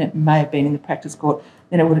Madden, it may have been in the Practice Court.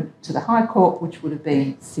 Then it would have to the High Court, which would have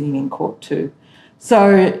been sitting in Court 2.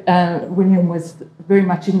 So William was very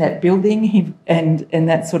much in that building and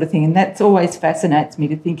that sort of thing, and that always fascinates me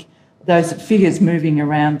to think those figures moving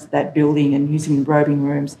around that building and using the robing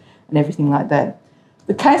rooms and everything like that.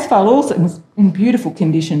 The case file also was in beautiful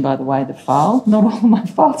condition, by the way, the file. Not all my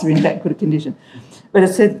files are in that good a condition. But it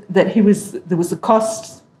said that there was the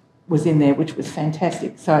cost was in there, which was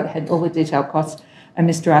fantastic. So it had all the detailed costs, and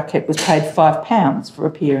Mr Ah Ket was paid £5 for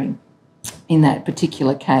appearing in that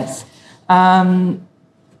particular case.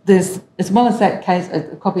 There's, as well as that case,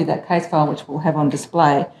 a copy of that case file, which we'll have on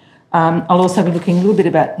display. I'll also be looking a little bit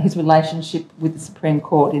about his relationship with the Supreme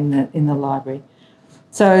Court in the library.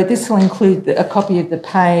 So this will include a copy of the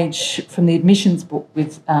page from the admissions book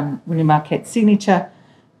with William Ah Ket's signature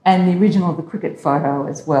and the original of the cricket photo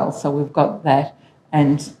as well. So we've got that.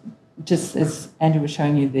 And just as Andrew was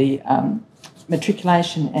showing you the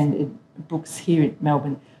matriculation and books here at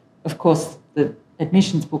Melbourne, of course, the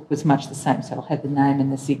admissions book was much the same, so it'll have the name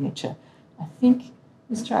and the signature. I think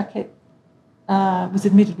Mr Ah Ket was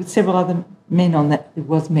admitted with several other men on that. There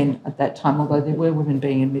was men at that time, although there were women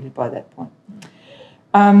being admitted by that point.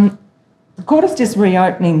 The court is just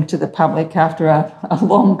reopening to the public after a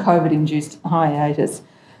long COVID-induced hiatus,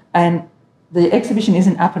 and the exhibition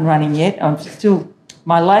isn't up and running yet.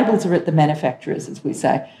 My labels are at the manufacturers, as we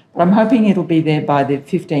say, but I'm hoping it'll be there by the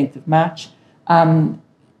 15th of March.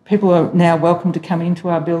 People are now welcome to come into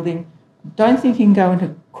our building. Don't think you can go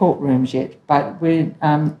into courtrooms yet, but we're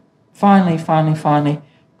finally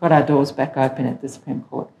got our doors back open at the Supreme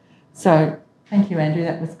Court. So Thank you, Andrew.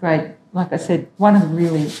 That was great. Like I said, one of the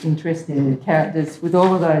really interesting characters with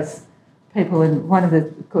all of those people, and one of the,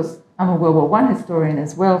 of course, I'm a World War I historian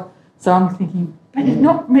as well, so I'm thinking, but you're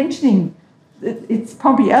not mentioning it's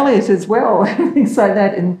Pompey Elliott as well, and things like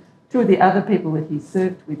that, and two of the other people that he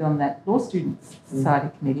served with on that Law Students Society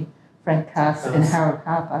committee, Frank Cass and Harold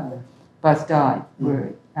Harper, both died,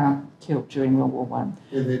 were killed during World War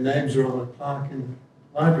I. And their names are on a plaque in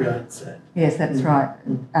the library, I understand. Yes, that's right.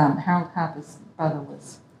 Harold Harper's brother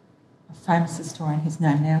was a famous historian. His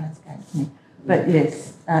name now escapes me. But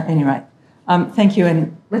yes, anyway, thank you.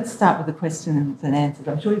 And let's start with the questions and answers.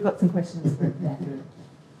 I'm sure you've got some questions for Andrew.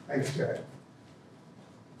 Thanks, Joe.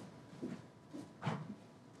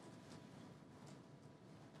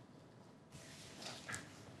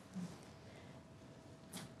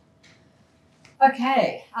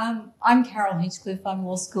 Okay, I'm Carol Hinchcliffe. I'm a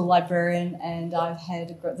law school librarian, and I've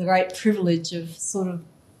had the great privilege of sort of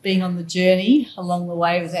being on the journey along the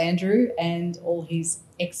way with Andrew and all his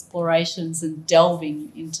explorations and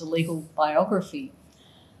delving into legal biography.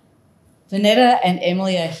 Vanetta and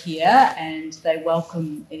Emily are here, and they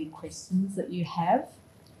welcome any questions that you have.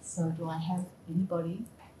 So do I have anybody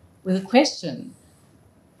with a question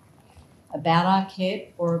about Ah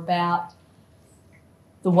Ket or about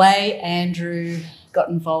the way Andrew got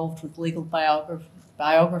involved with legal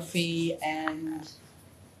biography and,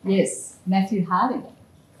 yes, Matthew Harding.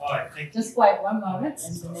 Hi, thank you. Just wait one moment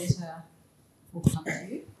and Vanetta will come to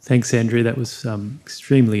you. Thanks, Andrew. That was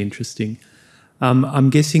extremely interesting.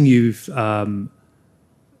 I'm guessing you've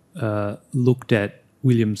looked at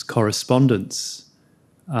William's correspondence,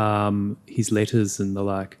 his letters and the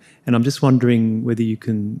like, and I'm just wondering whether you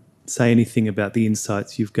can say anything about the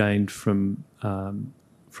insights you've gained from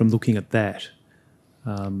looking at that,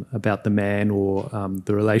 about the man or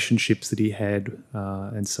the relationships that he had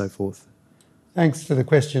and so forth. Thanks for the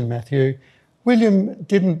question, Matthew. William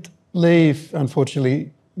didn't leave,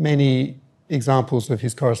 unfortunately, many examples of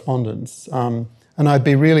his correspondence, and I'd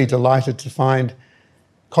be really delighted to find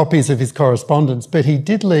copies of his correspondence, but he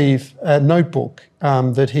did leave a notebook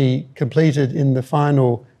that he completed in the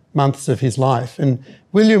final months of his life. And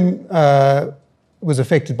William was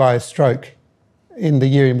affected by a stroke in the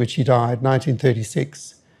year in which he died,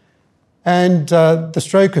 1936. And the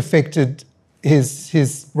stroke affected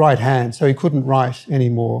his right hand, so he couldn't write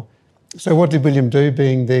anymore. So what did William do,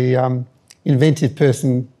 being the inventive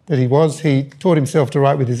person that he was? He taught himself to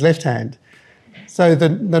write with his left hand. So the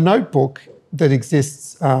notebook that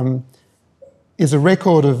exists is a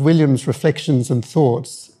record of William's reflections and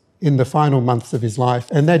thoughts in the final months of his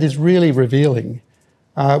life, and that is really revealing.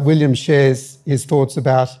 William shares his thoughts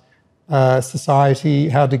about society,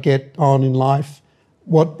 how to get on in life,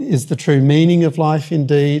 what is the true meaning of life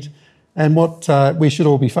indeed, and what we should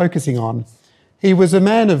all be focusing on. He was a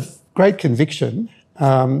man of great conviction.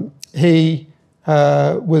 He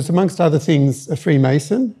was, amongst other things, a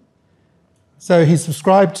Freemason. So he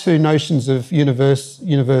subscribed to notions of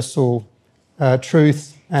universal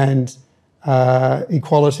truth and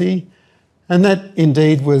equality, and that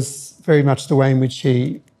indeed was very much the way in which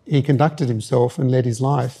he conducted himself and led his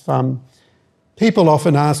life. People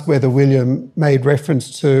often ask whether William made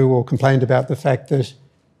reference to or complained about the fact that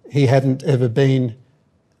he hadn't ever been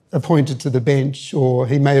appointed to the bench, or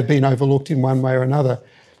he may have been overlooked in one way or another.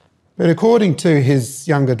 But according to his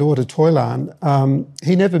younger daughter, Toylan,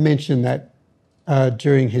 he never mentioned that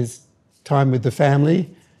during his time with the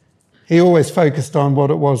family. He always focused on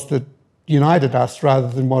what it was that united us rather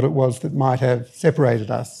than what it was that might have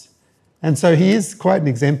separated us. And so he is quite an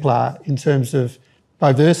exemplar in terms of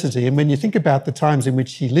diversity. And when you think about the times in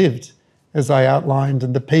which he lived, as I outlined,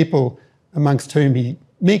 and the people amongst whom he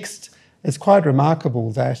mixed, it's quite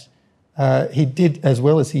remarkable that he did as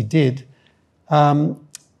well as he did,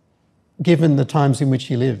 given the times in which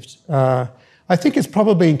he lived. I think it's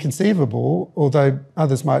probably inconceivable, although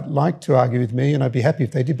others might like to argue with me, and I'd be happy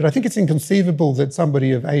if they did, but I think it's inconceivable that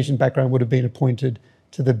somebody of Asian background would have been appointed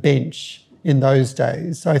to the bench in those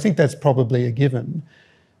days. So I think that's probably a given.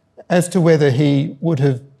 As to whether he would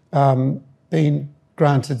have been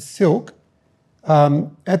granted silk,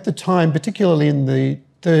 at the time, particularly in the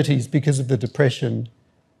 30s, because of the Depression,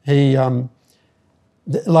 he,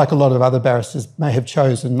 like a lot of other barristers, may have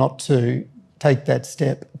chosen not to take that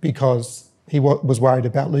step because he was worried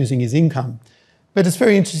about losing his income. But it's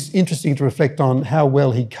very interesting to reflect on how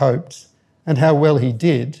well he coped and how well he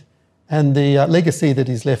did, and the legacy that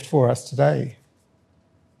he's left for us today.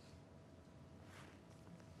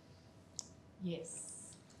 Yes.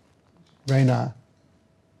 Raina.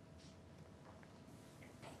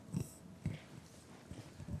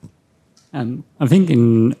 I think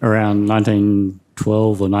in around 1920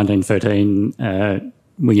 1912 or 1913,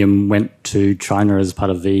 William went to China as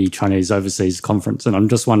part of the Chinese Overseas Conference, and I'm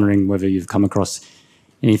just wondering whether you've come across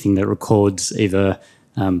anything that records either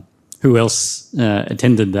who else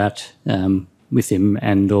attended that with him,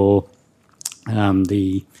 and or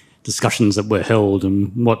the discussions that were held,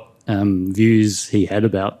 and what views he had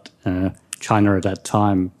about China at that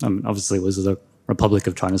time. Obviously, it was the Republic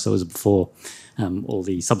of China, so it was before all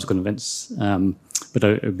the subsequent events. But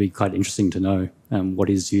it would be quite interesting to know what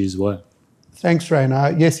his views were. Thanks,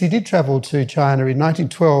 Rainer. Yes, he did travel to China in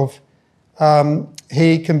 1912.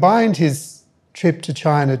 He combined his trip to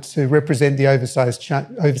China to represent the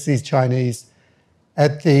overseas Chinese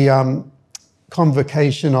at the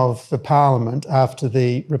convocation of the Parliament after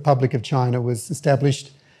the Republic of China was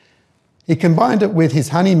established. He combined it with his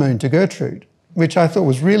honeymoon to Gertrude, which I thought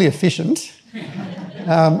was really efficient.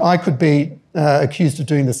 I could be accused of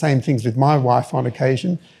doing the same things with my wife on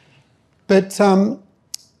occasion. But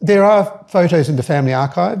there are photos in the family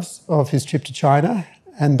archives of his trip to China,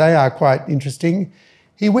 and they are quite interesting.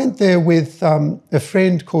 He went there with a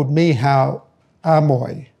friend called Mihao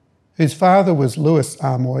Amoy, whose father was Louis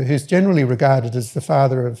Amoy, who's generally regarded as the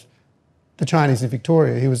father of the Chinese in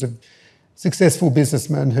Victoria. He was a successful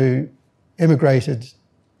businessman who emigrated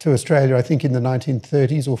to Australia, I think in the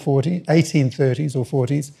 1830s or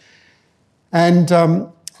 40s, and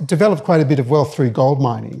developed quite a bit of wealth through gold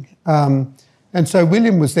mining. And so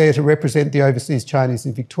William was there to represent the overseas Chinese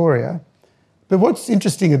in Victoria. But what's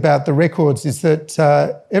interesting about the records is that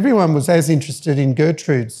everyone was as interested in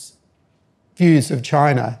Gertrude's views of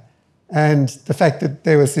China, and the fact that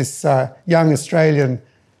there was this young Australian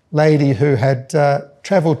lady who had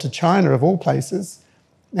travelled to China, of all places,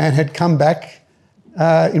 and had come back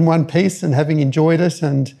in one piece and having enjoyed it,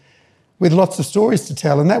 and with lots of stories to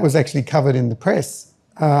tell, and that was actually covered in the press.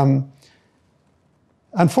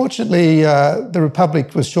 Unfortunately, the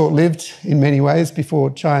Republic was short-lived in many ways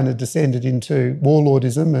before China descended into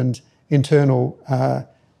warlordism and internal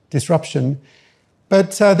disruption.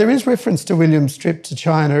 But there is reference to William's trip to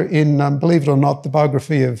China in, believe it or not, the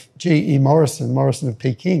biography of G.E. Morrison of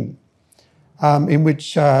Peking, in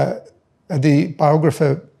which the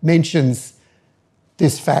biographer mentions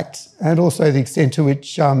this fact, and also the extent to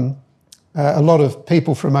which a lot of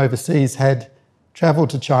people from overseas had travelled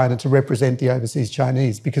to China to represent the overseas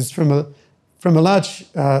Chinese, because from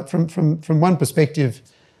one perspective,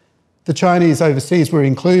 the Chinese overseas were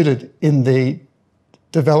included in the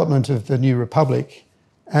development of the new republic.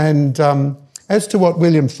 And as to what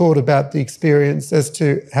William thought about the experience, as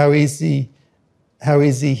to how easy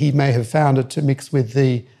he may have found it to mix with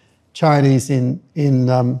the Chinese in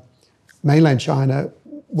mainland China,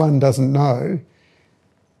 one doesn't know.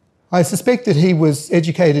 I suspect that he was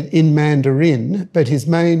educated in Mandarin, but his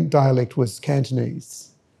main dialect was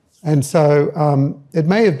Cantonese. And so it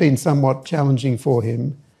may have been somewhat challenging for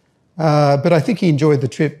him, but I think he enjoyed the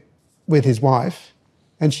trip with his wife,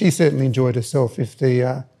 and she certainly enjoyed herself, if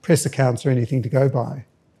the press accounts are anything to go by.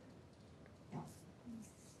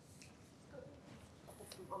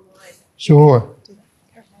 Sure.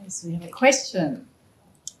 So we have a question.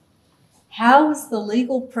 How was the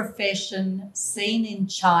legal profession seen in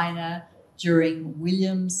China during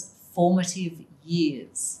William's formative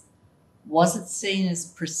years? Was it seen as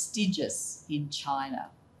prestigious in China?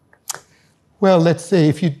 Well, let's see.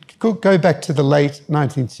 If you go back to the late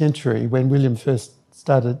 19th century, when William first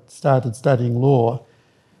started studying law,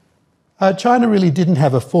 China really didn't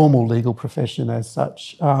have a formal legal profession as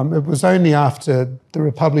such. It was only after the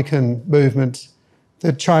Republican movement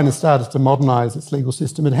that China started to modernise its legal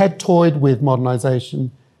system. It had toyed with modernisation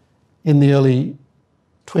in the early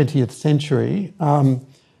 20th century,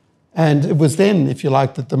 and it was then, if you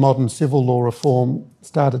like, that the modern civil law reform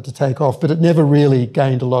started to take off, but it never really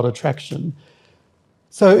gained a lot of traction.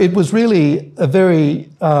 So it was really a very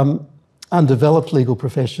undeveloped legal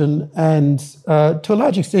profession, and to a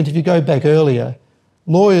large extent, if you go back earlier,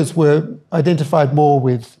 lawyers were identified more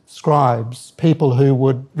with scribes, people who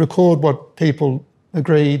would record what people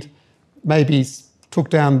agreed, maybe took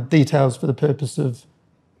down details for the purpose of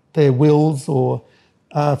their wills, or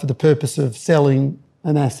for the purpose of selling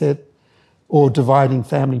an asset or dividing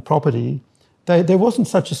family property. There wasn't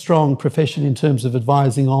such a strong profession in terms of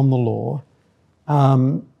advising on the law,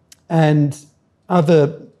 and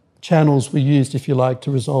other channels were used, if you like,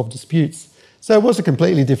 to resolve disputes. So it was a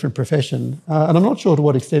completely different profession, and I'm not sure to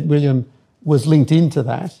what extent William was linked into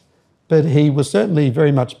that, but he was certainly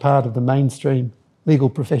very much part of the mainstream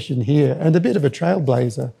legal profession here, and a bit of a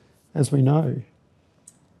trailblazer, as we know.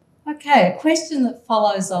 Okay, a question that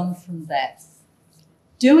follows on from that.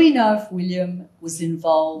 Do we know if William was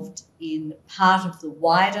involved in part of the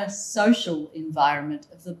wider social environment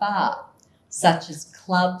of the bar, such as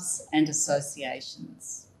clubs and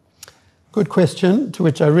associations? Good question, to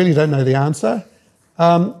which I really don't know the answer.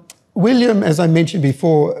 William, as I mentioned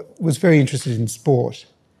before, was very interested in sport.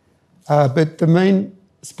 But the main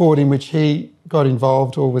sport in which he got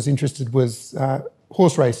involved or was interested was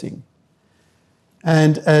horse racing.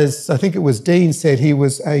 And as I think it was Dean said, he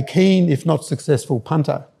was a keen, if not successful,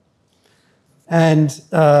 punter. And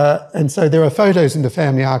so there are photos in the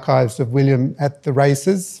family archives of William at the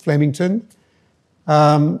races, Flemington.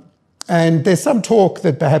 And there's some talk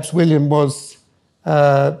that perhaps William was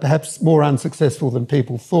perhaps more unsuccessful than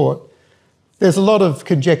people thought. There's a lot of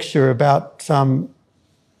conjecture about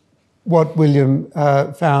what William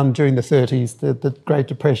found during the 30s, the Great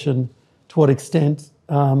Depression, to what extent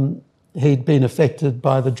he'd been affected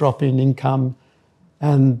by the drop in income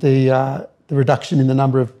and the reduction in the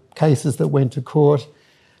number of cases that went to court.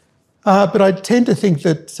 But I tend to think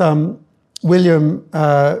that William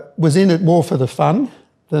was in it more for the fun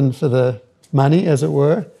than for the money, as it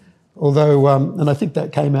were, although, and I think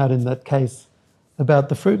that came out in that case about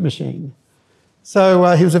the fruit machine. So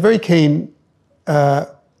he was a very keen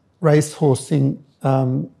racehorsing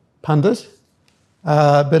pundit.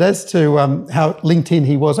 But as to how linked in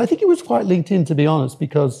he was, I think he was quite linked in, to be honest,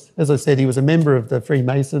 because, as I said, he was a member of the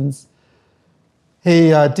Freemasons.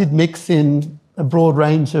 He did mix in a broad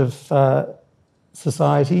range of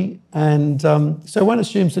society, and so one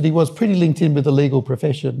assumes that he was pretty linked in with the legal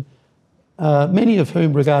profession, many of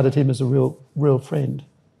whom regarded him as a real friend.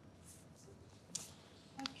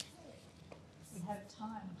 Okay, we have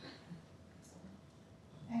time.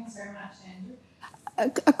 Thanks very much, Andrew.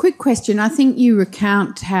 A quick question. I think you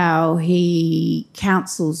recount how he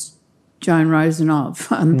counsels Joan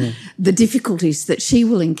Rosenov on the difficulties that she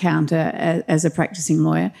will encounter as a practising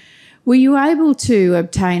lawyer. Were you able to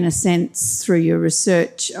obtain a sense through your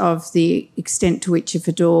research of the extent to which, if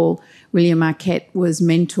at all, William Ah Ket was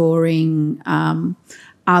mentoring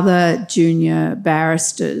other junior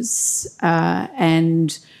barristers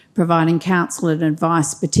and providing counsel and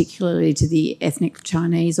advice, particularly to the ethnic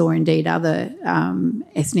Chinese or indeed other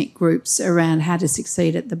ethnic groups, around how to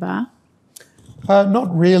succeed at the bar?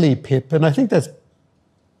 Not really, Pip, and I think that's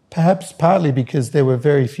perhaps partly because there were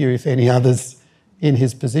very few, if any, others in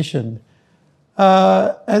his position.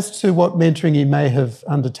 As to what mentoring he may have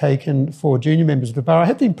undertaken for junior members of the bar, I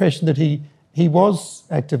had the impression that he was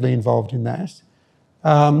actively involved in that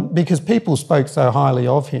because people spoke so highly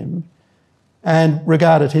of him and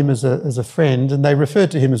regarded him as a friend, and they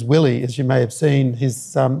referred to him as Willie, as you may have seen.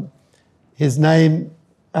 His name,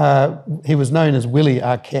 he was known as William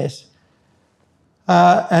Ah Ket.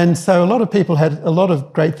 And so a lot of people had a lot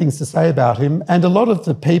of great things to say about him, and a lot of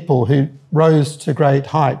the people who rose to great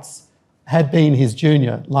heights had been his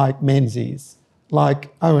junior, like Menzies,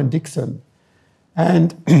 like Owen Dixon.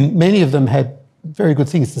 And many of them had very good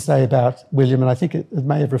things to say about William, and I think it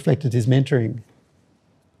may have reflected his mentoring.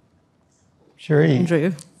 Cherie.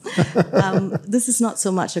 Andrew, this is not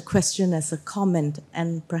so much a question as a comment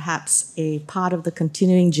and perhaps a part of the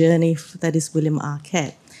continuing journey that is William Ah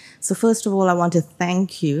Ket. So first of all, I want to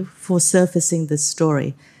thank you for surfacing this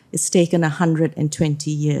story. It's taken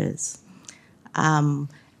 120 years. And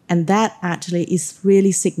that actually is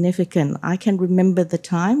really significant. I can remember the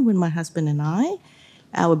time when my husband and I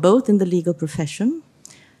were both in the legal profession.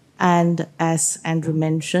 And as Andrew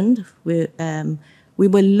mentioned, we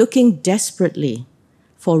were looking desperately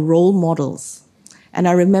for role models. And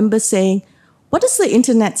I remember saying, what does the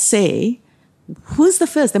internet say? Who's the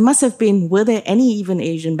first? There must have been, were there any even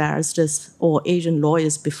Asian barristers or Asian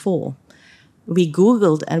lawyers before? We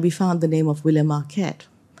Googled and we found the name of William Ah Ket.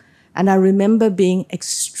 And I remember being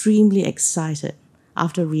extremely excited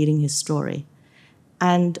after reading his story.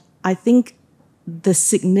 And I think the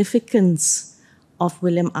significance of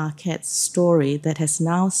William Ah Ket's story that has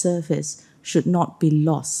now surfaced should not be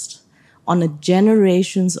lost on the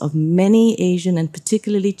generations of many Asian and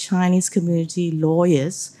particularly Chinese community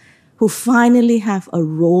lawyers who finally have a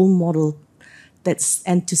role model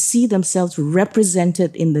and to see themselves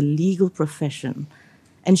represented in the legal profession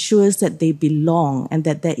ensures that they belong and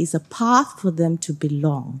that there is a path for them to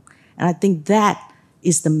belong. And I think that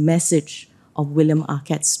is the message of William Ah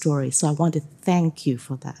Ket's story. So I want to thank you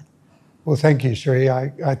for that. Well, thank you, Cherie.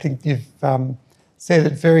 I think you've said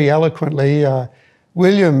it very eloquently.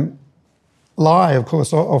 William Lai, of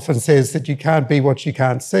course, often says that you can't be what you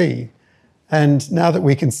can't see. And now that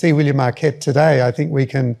we can see William Ah Ket today, I think we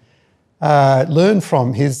can learn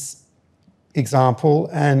from his example,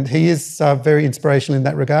 and he is very inspirational in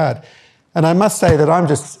that regard. And I must say that I'm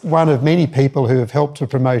just one of many people who have helped to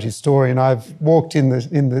promote his story, and I've walked in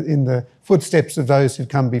the footsteps of those who've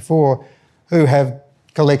come before who have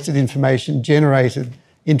collected information, generated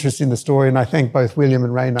interest in the story, and I thank both William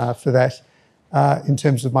and Raynard for that in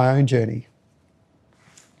terms of my own journey.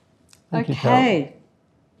 Thank you, Carol.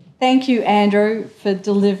 Thank you, Andrew, for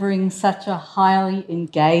delivering such a highly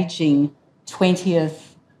engaging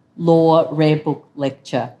 20th Law Rare Book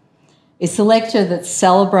lecture. It's a lecture that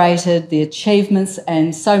celebrated the achievements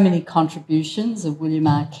and so many contributions of William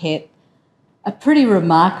Ah Ket, a pretty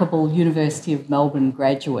remarkable University of Melbourne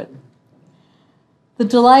graduate. The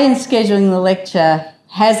delay in scheduling the lecture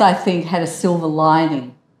has, I think, had a silver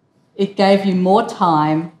lining. It gave you more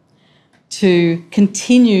time to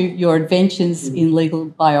continue your adventures in legal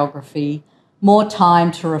biography, more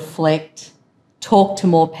time to reflect, talk to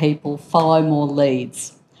more people, follow more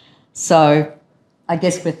leads. So I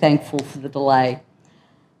guess we're thankful for the delay.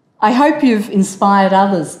 I hope you've inspired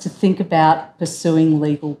others to think about pursuing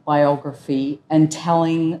legal biography and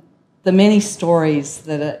telling the many stories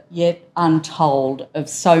that are yet untold of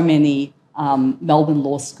so many Melbourne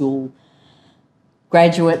Law School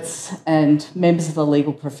graduates and members of the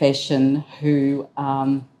legal profession who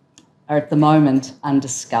are at the moment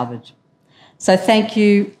undiscovered. So thank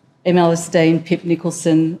you, Emma Steen, Pip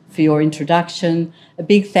Nicholson, for your introduction. A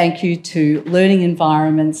big thank you to Learning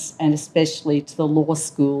Environments and especially to the Law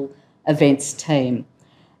School events team.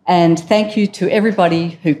 And thank you to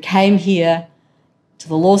everybody who came here to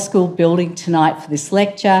the Law School building tonight for this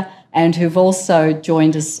lecture and who've also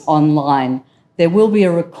joined us online. There will be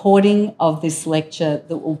a recording of this lecture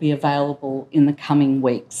that will be available in the coming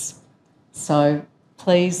weeks. So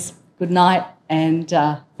please, good night, and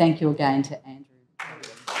thank you again to Andrew.